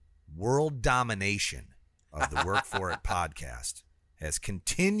world domination of the Work For It podcast has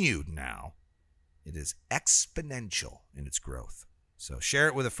continued now, it is exponential in its growth. So share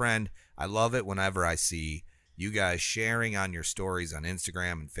it with a friend. I love it whenever I see you guys sharing on your stories on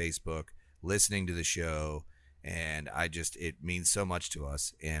Instagram and Facebook, listening to the show, and it means so much to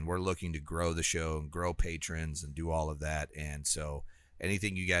us, and we're looking to grow the show and grow patrons and do all of that. And so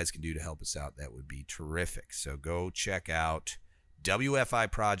anything you guys can do to help us out, that would be terrific. So go check out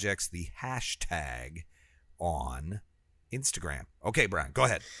WFI Projects, the hashtag on Instagram. Okay, Brian, go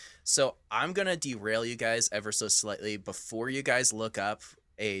ahead. So I'm going to derail you guys ever so slightly. Before you guys look up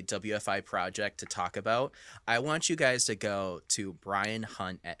a WFI project to talk about, I want you guys to go to Brian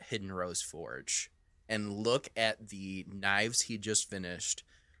Hunt at Hidden Rose Forge and look at the knives he just finished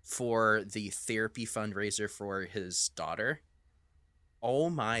for the therapy fundraiser for his daughter.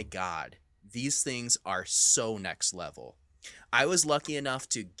 Oh my God. These things are so next level. I was lucky enough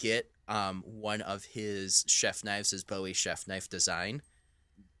to get one of his chef knives, his Bowie chef knife design.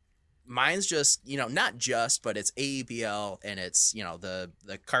 Mine's just, not just, but it's AEBL and it's,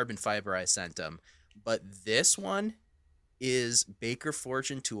 the carbon fiber I sent him. But this one is Baker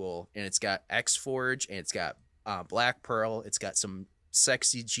Forge and Tool, and it's got X Forge, and it's got Black Pearl. It's got some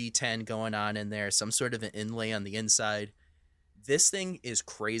sexy G10 going on in there, some sort of an inlay on the inside. This thing is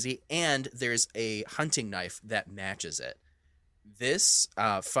crazy, and there's a hunting knife that matches it. This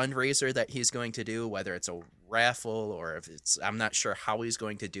fundraiser that he's going to do, whether it's a raffle or if I'm not sure how he's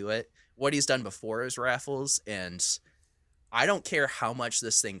going to do it. What he's done before is raffles, and I don't care how much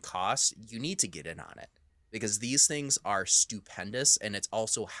this thing costs. You need to get in on it because these things are stupendous, and it's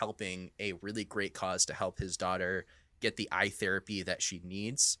also helping a really great cause to help his daughter get the eye therapy that she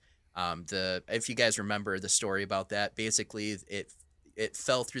needs. If you guys remember the story about that, basically it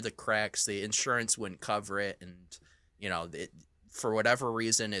fell through the cracks. The insurance wouldn't cover it, and for whatever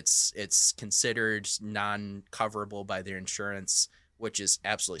reason, it's considered non-coverable by their insurance, which is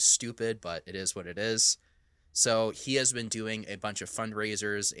absolutely stupid, but it is what it is. So he has been doing a bunch of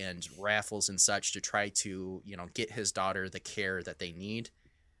fundraisers and raffles and such to try to, get his daughter the care that they need.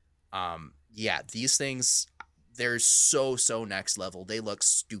 These things, they're so next level. They look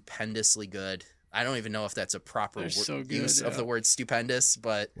stupendously good. I don't even know if that's a proper use of the word stupendous,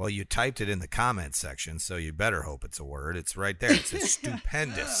 but... Well, you typed it in the comments section, so you better hope it's a word. It's right there. It says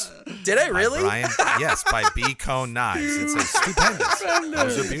stupendous. Did I really? Brian, yes, by B Cone Knives. It says stupendous.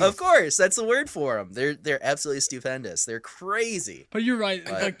 Those are beautiful. Of course, that's the word for them. They're absolutely stupendous. They're crazy. But you're right.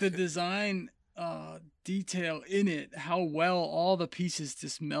 Like the design detail in it, how well all the pieces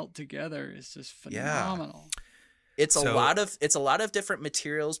just melt together is just phenomenal. Yeah. It's a lot of different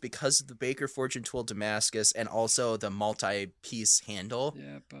materials because of the Baker Forge and Tool Damascus and also the multi-piece handle.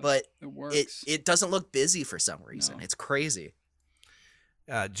 Yeah, but it works. It doesn't look busy for some reason. No. It's crazy.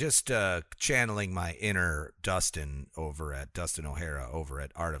 Just channeling my inner Dustin O'Hara over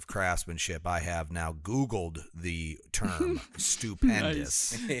at Art of Craftsmanship, I have now Googled the term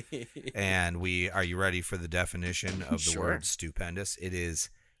stupendous. And are you ready for the definition of the word stupendous? It is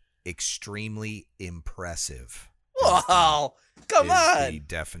extremely impressive. Whoa, come on. The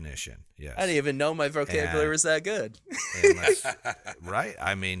definition, yes. I didn't even know my vocabulary was that good. Right?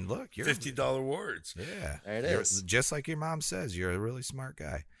 I mean, look, you're $50 words. Yeah, there it is. Just like your mom says, you're a really smart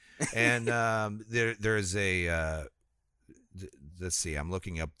guy. And there's a let's see, I'm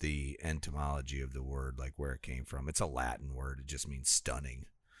looking up the etymology of the word, like where it came from. It's a Latin word. It just means stunning.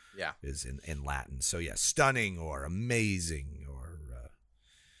 Yeah, is in Latin. So yeah, stunning or amazing or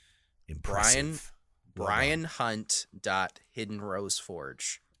impressive. Brian Hunt Hidden Rose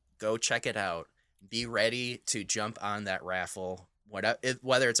Forge. Go check it out. Be ready to jump on that raffle.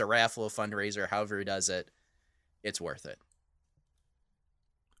 Whether it's a raffle, a fundraiser, however he does it, it's worth it.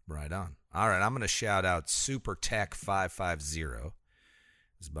 Right on. All right, I'm going to shout out Super Tech 550.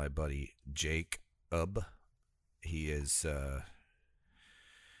 This is my buddy Jacob. He is,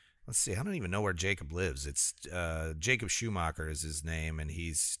 let's see, I don't even know where Jacob lives. It's Jacob Schumacher is his name, and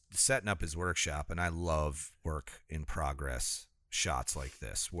he's setting up his workshop, and I love work in progress shots like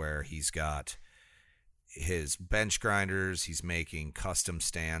this, where he's got his bench grinders, he's making custom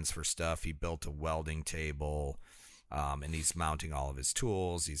stands for stuff. He built a welding table, and he's mounting all of his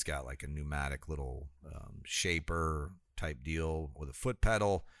tools. He's got like a pneumatic little shaper type deal with a foot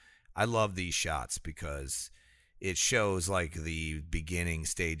pedal. I love these shots because it shows like the beginning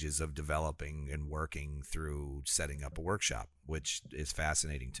stages of developing and working through setting up a workshop, which is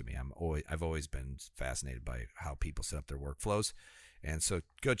fascinating to me. I've always been fascinated by how people set up their workflows. And so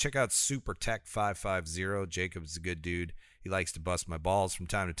go check out Super Tech 550. Jacob's a good dude. He likes to bust my balls from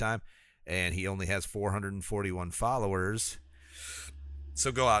time to time, and he only has 441 followers.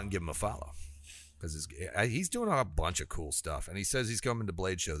 So go out and give him a follow, because he's doing a bunch of cool stuff. And he says he's coming to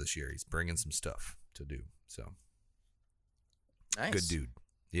Blade Show this year. He's bringing some stuff to do. So Nice. good dude.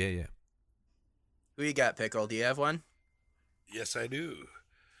 Yeah. Who you got, Pickle? Do you have one? Yes, I do.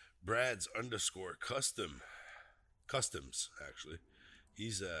 Brad's _customs, actually.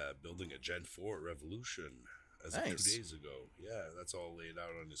 He's building a Gen 4 Revolution as of 2 Nice. days ago. Yeah, that's all laid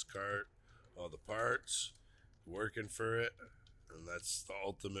out on his cart. All the parts, working for it. And that's the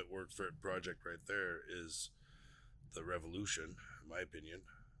ultimate work for it project right there is the Revolution, in my opinion.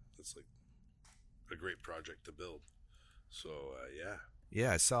 That's like a great project to build. So, yeah.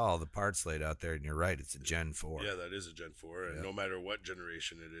 Yeah, I saw all the parts laid out there, and you're right. It's a Gen 4. Yeah, that is a Gen 4. And Yeah. no matter what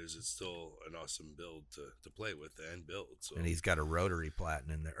generation it is, it's still an awesome build to play with and build. So. And he's got a rotary platen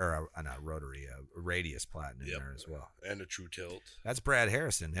in there, or not rotary, a radius platen in Yep. there as well. And a true tilt. That's Brad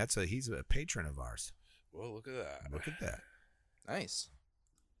Harrison. He's a patron of ours. Well, look at that. Look at that. Nice.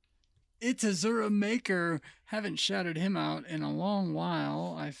 It's Azura Maker. Haven't shouted him out in a long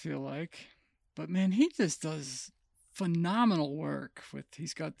while, I feel like. But man, he just does phenomenal work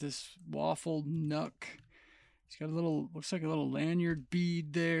he's got this waffle nook. He's got looks like a little lanyard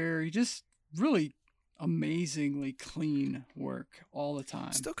bead there. He just really amazingly clean work all the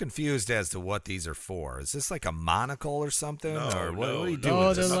time. Still confused as to what these are for. Is this like a monocle or something? No, or what are you no. doing? Oh,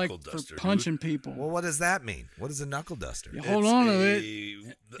 it's a they're like knuckle for duster, punching people. Well, what does that mean? What is a knuckle duster? You hold on to it.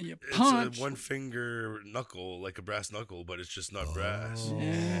 You It's punch. a one finger knuckle, like a brass knuckle, but it's just not brass. Oh.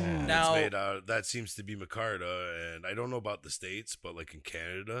 Yeah. Now- It's made out. That seems to be micarta, and I don't know about the States, but like in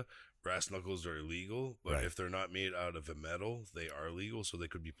Canada, brass knuckles are illegal. But Right. if they're not made out of a metal, they are legal. So they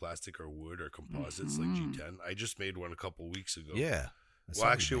could be plastic or wood or composites, like Mhm. G10. I just made one a couple weeks ago. Yeah. I saw Well,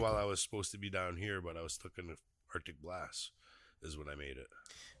 you actually, make while one. I was supposed to be down here, but I was stuck in the Arctic blast, is when I made it.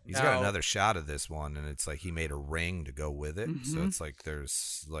 He's got Now- another shot of this one, and it's like he made a ring to go with it. So Mhm. it's like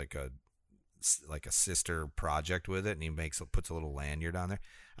there's like a sister project with it, and he puts a little lanyard on there.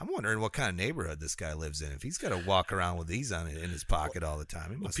 I'm wondering what kind of neighborhood this guy lives in. If he's got to walk around with these in his pocket all the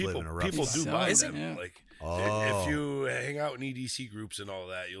time, he Well, must live in a rough people spot. do buy Is it? them. Yeah. Like Oh. if you hang out in EDC groups and all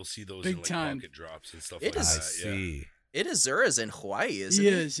that, you'll see those Big in like time. pocket drops and stuff It like is- I that. Yeah. see. It is Azura's in Hawaii, isn't He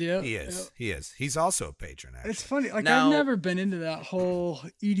it? is, yeah. He is. He is. He's also a patron, actually. It's funny. Like Now- I've never been into that whole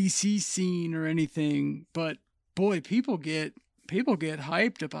EDC scene or anything, but boy, people get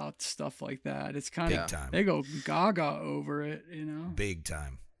hyped about stuff like that. It's kind Big of time. they go gaga over it, you know. Big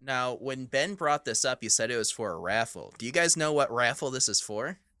time. Now, when Ben brought this up, you said it was for a raffle. Do you guys know what raffle this is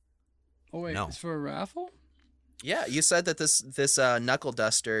for? Oh wait, No. it's for a raffle? Yeah, you said that this knuckle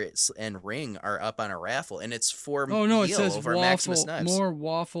duster and ring are up on a raffle, and it's for Oh no, it Neil says over at Maximus waffle, Knives. more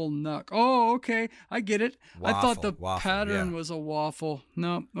waffle nuck. Oh, okay, I get it. I thought the Waffle, pattern yeah. was a waffle.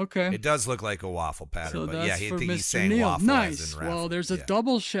 No, okay. It does look like a waffle pattern, So but that's yeah, I for think Mr. he's saying Neil. waffle Nice. as in raffle. Well, there's a Yeah.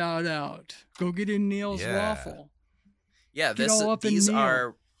 double shout out. Go get in Neil's Yeah. waffle. Yeah, Get all up in these Neil.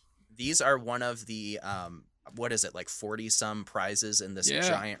 are one of the what is it, like 40 some prizes in this Yeah.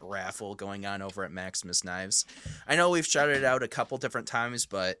 giant raffle going on over at Maximus Knives. I know we've shouted it out a couple different times,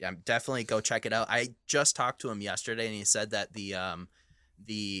 but definitely go check it out. I just talked to him yesterday, and he said that the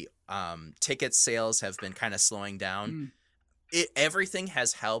ticket sales have been kind of slowing down. Everything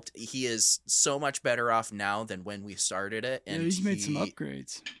has helped. He is so much better off now than when we started it, Yeah, and he's made some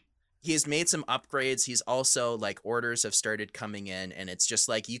upgrades. He's made some upgrades. He's also like orders have started coming in, and it's just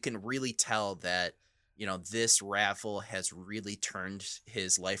like you can really tell that, you know, this raffle has really turned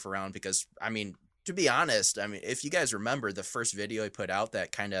his life around. Because I mean, to be honest, I mean, if you guys remember the first video he put out,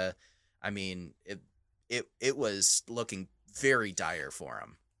 that kind of, I mean, it was looking very dire for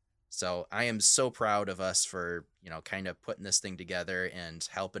him. So I am so proud of us for, you know, kind of putting this thing together and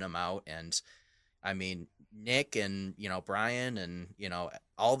helping him out. And I mean, Nick and, Brian and,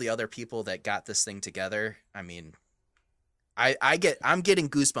 all the other people that got this thing together. I mean, I'm getting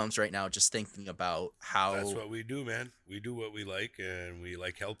goosebumps right now just thinking about how. That's what we do, man. We do what we like, and we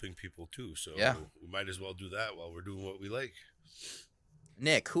like helping people too. So yeah, we might as well do that while we're doing what we like.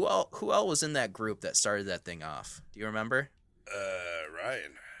 Nick, who all was in that group that started that thing off? Do you remember?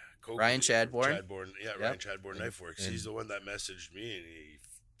 Ryan. Ryan Chadbourne. Yeah, Ryan Chadbourne Knife Works. He's the one that messaged me, and he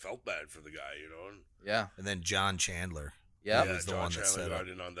felt bad for the guy, Yeah. And then John Chandler. Yeah, yeah, was the John one that Chandler set got up.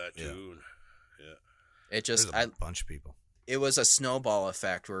 in on that too. Yeah. It just There's a bunch of people. It was a snowball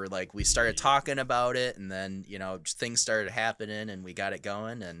effect where like we started talking about it, and then things started happening, and we got it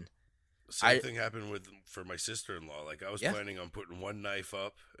going, and Same thing happened for my sister-in-law. Like I was Yeah. planning on putting one knife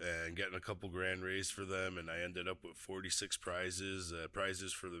up and getting a couple grand raised for them, and I ended up with 46 prizes.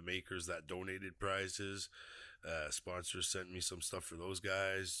 Prizes for the makers that donated prizes. Sponsors sent me some stuff for those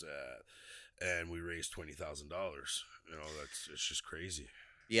guys, and we raised $20,000. It's just crazy.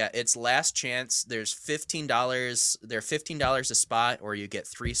 yeah, it's last chance. There's $15. They're $15 a spot, or you get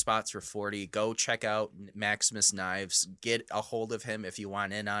 3 spots for $40. Go check out Maximus Knives. Get a hold of him if you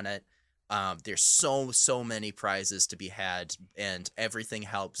want in on it. There's so many prizes to be had, and everything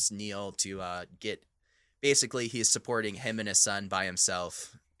helps Neil to get. Basically, he's supporting him and his son by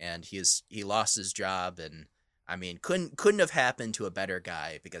himself, and he lost his job, and I mean couldn't have happened to a better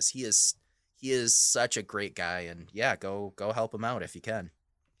guy, because he is such a great guy, and yeah, go help him out if you can.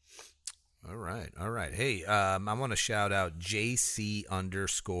 All right. Hey, I want to shout out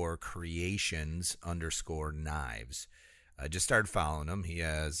JC_creations_knives. I just started following him. He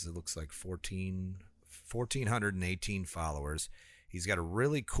has, it looks like 1,418 followers. He's got a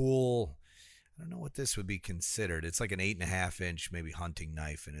really cool, I don't know what this would be considered. It's like an 8.5-inch maybe hunting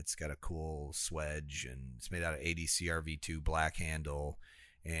knife, and it's got a cool swedge, and it's made out of ADCR-V2 black handle.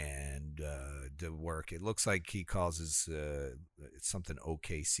 And the work, it looks like he calls his it's something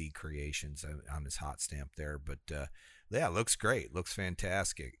OKC Creations on his hot stamp there, but yeah, it looks great, looks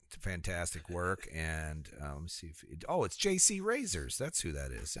fantastic work. And let me see if it's JC Razors, that's who that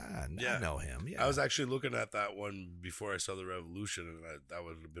is. I know him. Yeah, I was actually looking at that one before I saw the Revolution, and that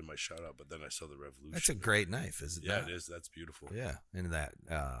would have been my shout out, but then I saw the Revolution. That's a great knife, is it? Yeah, not? it is. That's beautiful. Yeah, and that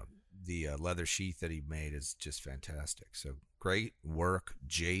the leather sheath that he made is just fantastic. So great work,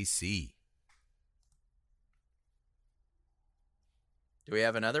 JC. Do we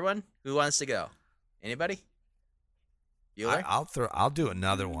have another one? Who wants to go? Anybody? I'll do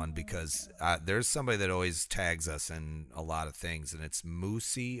another one, because there's somebody that always tags us in a lot of things, and it's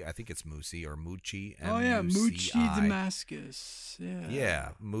Moosey. I think it's Moosey or Moochie. Oh yeah, Moochie Damascus. Yeah. Yeah,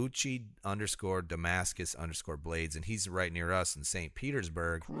 Moochie_Damascus_blades, and he's right near us in St.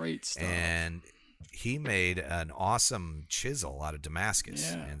 Petersburg. Great stuff. And he made an awesome chisel out of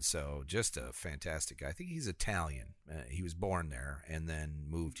Damascus, Yeah. and so just a fantastic guy. I think he's Italian. He was born there and then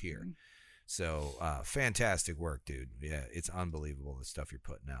moved here. Mm-hmm. So fantastic work, dude. Yeah, it's unbelievable the stuff you're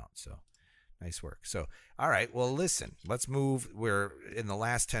putting out. So nice work. So, all right, well, listen, let's move. We're in the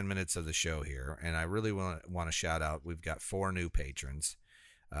last 10 minutes of the show here, and I really want to shout out. We've got 4 new patrons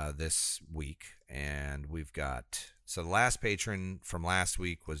this week, and we've got, so the last patron from last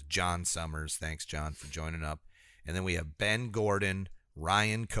week was John Summers. Thanks, John, for joining up. And then we have Ben Gordon,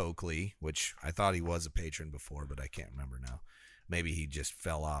 Ryan Coakley, which I thought he was a patron before, but I can't remember now. Maybe he just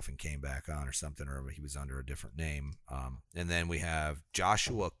fell off and came back on or something, or he was under a different name. And then we have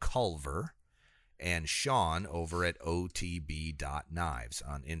Joshua Culver and Sean over at otb.knives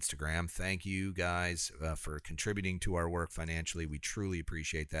on Instagram. Thank you guys for contributing to our work financially. We truly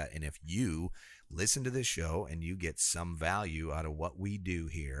appreciate that. And if you listen to this show and you get some value out of what we do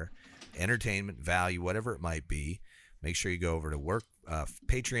here, entertainment value, whatever it might be, make sure you go over to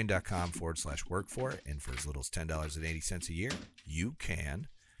patreon.com/work for it. And for as little as $10.80 a year, you can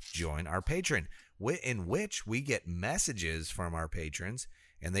join our Patreon, in which we get messages from our patrons,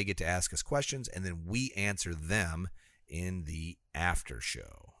 and they get to ask us questions, and then we answer them in the after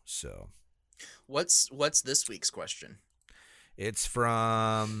show. So What's this week's question? it's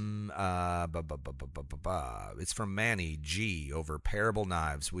from it's from Manny G over Parable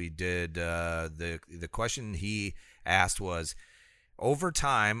Knives. We did the question he asked was, over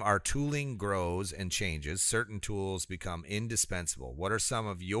time, our tooling grows and changes. Certain tools become indispensable. What are some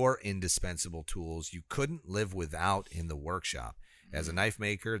of your indispensable tools you couldn't live without in the workshop? As a knife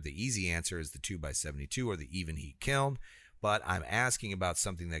maker, the easy answer is the 2x72 or the even heat kiln, but I'm asking about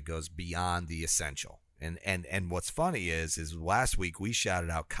something that goes beyond the essential. And what's funny is last week we shouted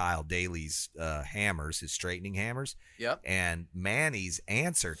out Kyle Daly's hammers, his straightening hammers. Yep. And Manny's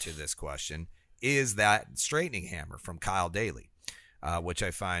answer to this question is that straightening hammer from Kyle Daly. which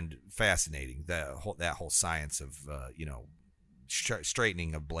I find fascinating. That whole science of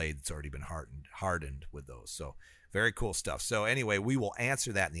straightening a blade that's already been hardened with those. So very cool stuff. So anyway, we will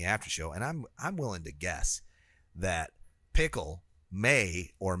answer that in the after show, and I'm willing to guess that Pickle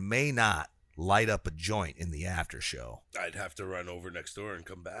may or may not light up a joint in the after show. I'd have to run over next door and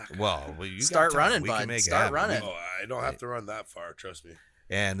come back. Well, you start got time. running, We bud. can make it Start happen. running. Oh, I don't have to run that far. Trust me.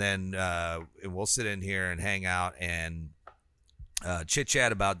 And then we'll sit in here and hang out and chit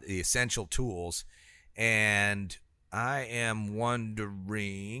chat about the essential tools. And I am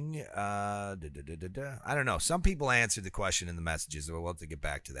wondering, I don't know. Some people answered the question in the messages. We'll have to get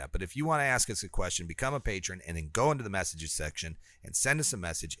back to that. But if you want to ask us a question, become a patron and then go into the messages section and send us a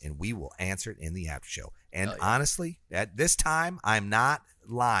message, and we will answer it in the after show. And honestly, at this time, I'm not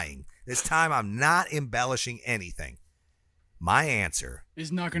lying. This time, I'm not embellishing anything. My answer Is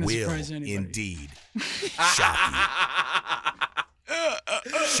not going to will surprise anybody. indeed shock you.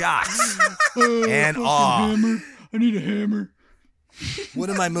 Shocks and fucking awe. Hammer. I need a hammer. One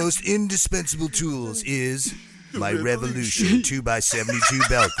of my most indispensable tools is my Revolution 2x72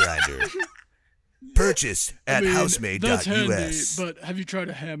 belt grinder. Purchased at That's housemade.us. handy, but have you tried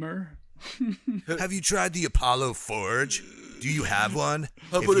a hammer? Have you tried the Apollo Forge? Do you have one?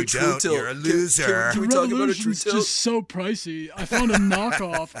 How If about you a True don't, Tilt? you're a loser. Can we The talk about a Revolution's True Tilt? just so pricey. I found a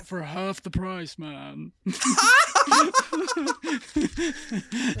knockoff for half the price, man.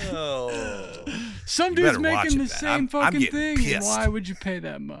 Oh. Some You dude's better watch making it, the man. same I'm fucking getting thing. pissed. Why would you pay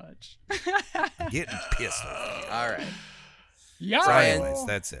that much? Getting pissed off. All right. Yeah. So Brian. anyways,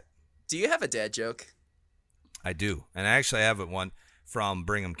 that's it. Do you have a dad joke? I do. And I actually have one from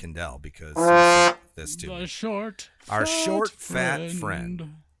Brigham Kendall because this too. The short, Our fat short, fat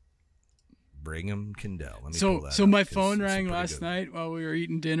friend. Brigham Kendall. Let me pull that So up, my 'cause phone it's rang pretty last good. night while we were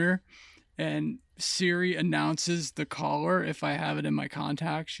eating dinner, and Siri announces the caller if I have it in my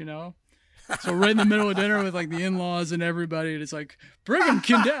contacts, you know. So right in the middle of dinner with like the in-laws and everybody, and it's like, Brigham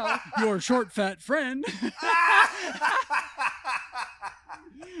Kendall, your short fat friend.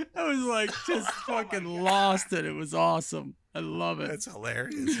 I was like just fucking lost it. It was awesome. I love it. That's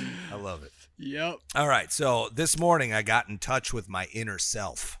hilarious. I love it. Yep. All right. So this morning I got in touch with my inner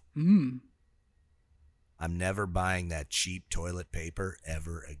self. I'm never buying that cheap toilet paper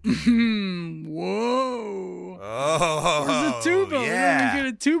ever again. Whoa. Oh, Where's the tuba? yeah. We're gonna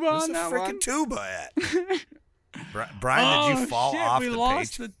get a tuba Where's on the that freaking one? tuba at? Brian, did you fall shit, off we the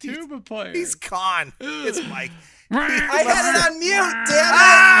lost page? the tuba player. He's gone. It's Mike. I had it on mute,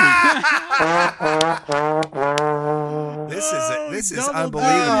 damn it! This is double unbelievable.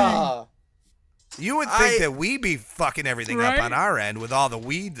 Ah. You would think that we'd be fucking everything up Right? on our end with all the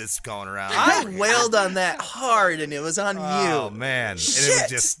weed that's going around. I wailed on that hard and it was on Oh mute. man, and it Shit. was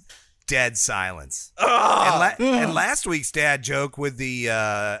just dead silence. Ah. And last week's dad joke with the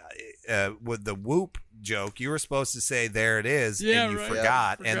whoop joke, you were supposed to say "there it is," Yeah, and you right.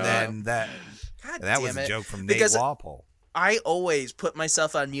 forgot, Yeah, and forgot. then that God was damn a it. joke from Nate Because Walpole. I always put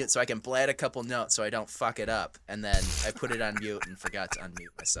myself on mute so I can blab a couple notes so I don't fuck it up, and then I put it on mute and forgot to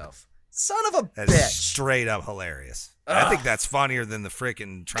unmute myself. Son of a That's bitch! straight up hilarious. I think that's funnier than the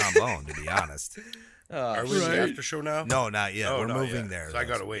freaking trombone, to be honest. Are we in Right. the after show now? No, not yet. Oh, We're not moving yet. there. So I though.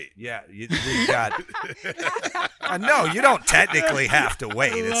 gotta wait. Yeah, we got. No, you don't technically have to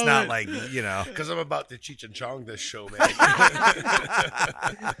wait. It's love not it. like Because I'm about to Cheech and Chong this show, man.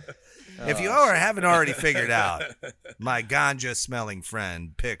 If you haven't already figured out, my ganja-smelling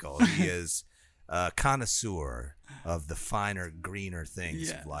friend Pickle, he is a connoisseur of the finer, greener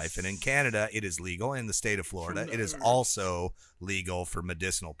things of life. And in Canada, it is legal. In the state of Florida, it is also legal for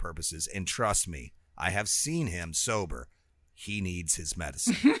medicinal purposes. And trust me, I have seen him sober. He needs his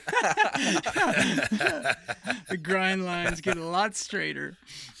medicine. The grind lines get a lot straighter.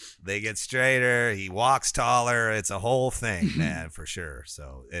 They get straighter. He walks taller. It's a whole thing, man, for sure.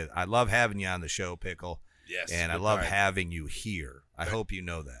 So I love having you on the show, Pickle. Yes. And I good love time. having you here. I hope you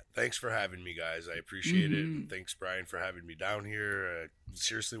know that. Thanks for having me, guys. I appreciate it. And thanks, Brian, for having me down here.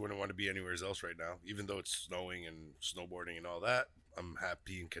 Seriously, wouldn't want to be anywhere else right now. Even though it's snowing and snowboarding and all that, I'm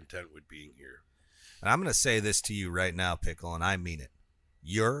happy and content with being here. And I'm going to say this to you right now, Pickle, and I mean it.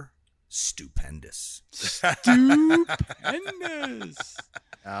 You're stupendous. Stupendous.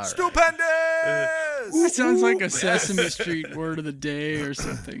 All right. Stupendous! That sounds like a Sesame Street word of the day or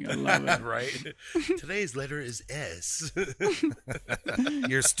something. I love it. Right? Today's letter is S.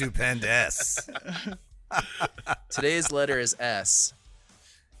 You're stupendous. Today's letter is S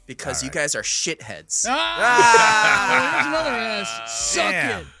because you guys are shitheads. There's another S. Suck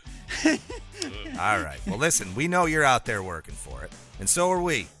Damn. it. All right. Well, listen, we know you're out there working for it, and so are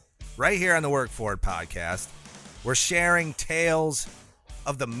we. Right here on the Work For It podcast, We're sharing tales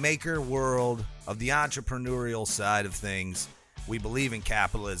of the maker world, of the entrepreneurial side of things. We believe in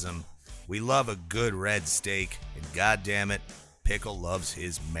capitalism. We love a good red steak. And goddamn it, Pickle loves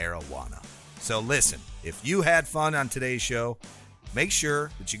his marijuana. So listen, if you had fun on today's show, make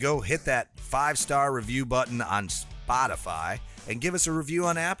sure that you go hit that 5-star review button on Spotify and give us a review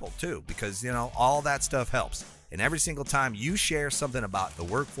on Apple too, because, you know, all that stuff helps. And every single time you share something about the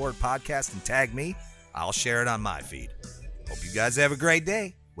Work For It podcast and tag me, I'll share it on my feed. Hope you guys have a great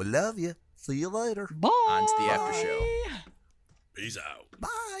day. We love you. See you later. Bye. On to the after show. Peace out.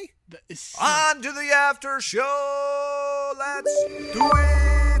 Bye. That is so- On to the after show. Let's do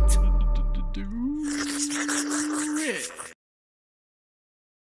it. Do it.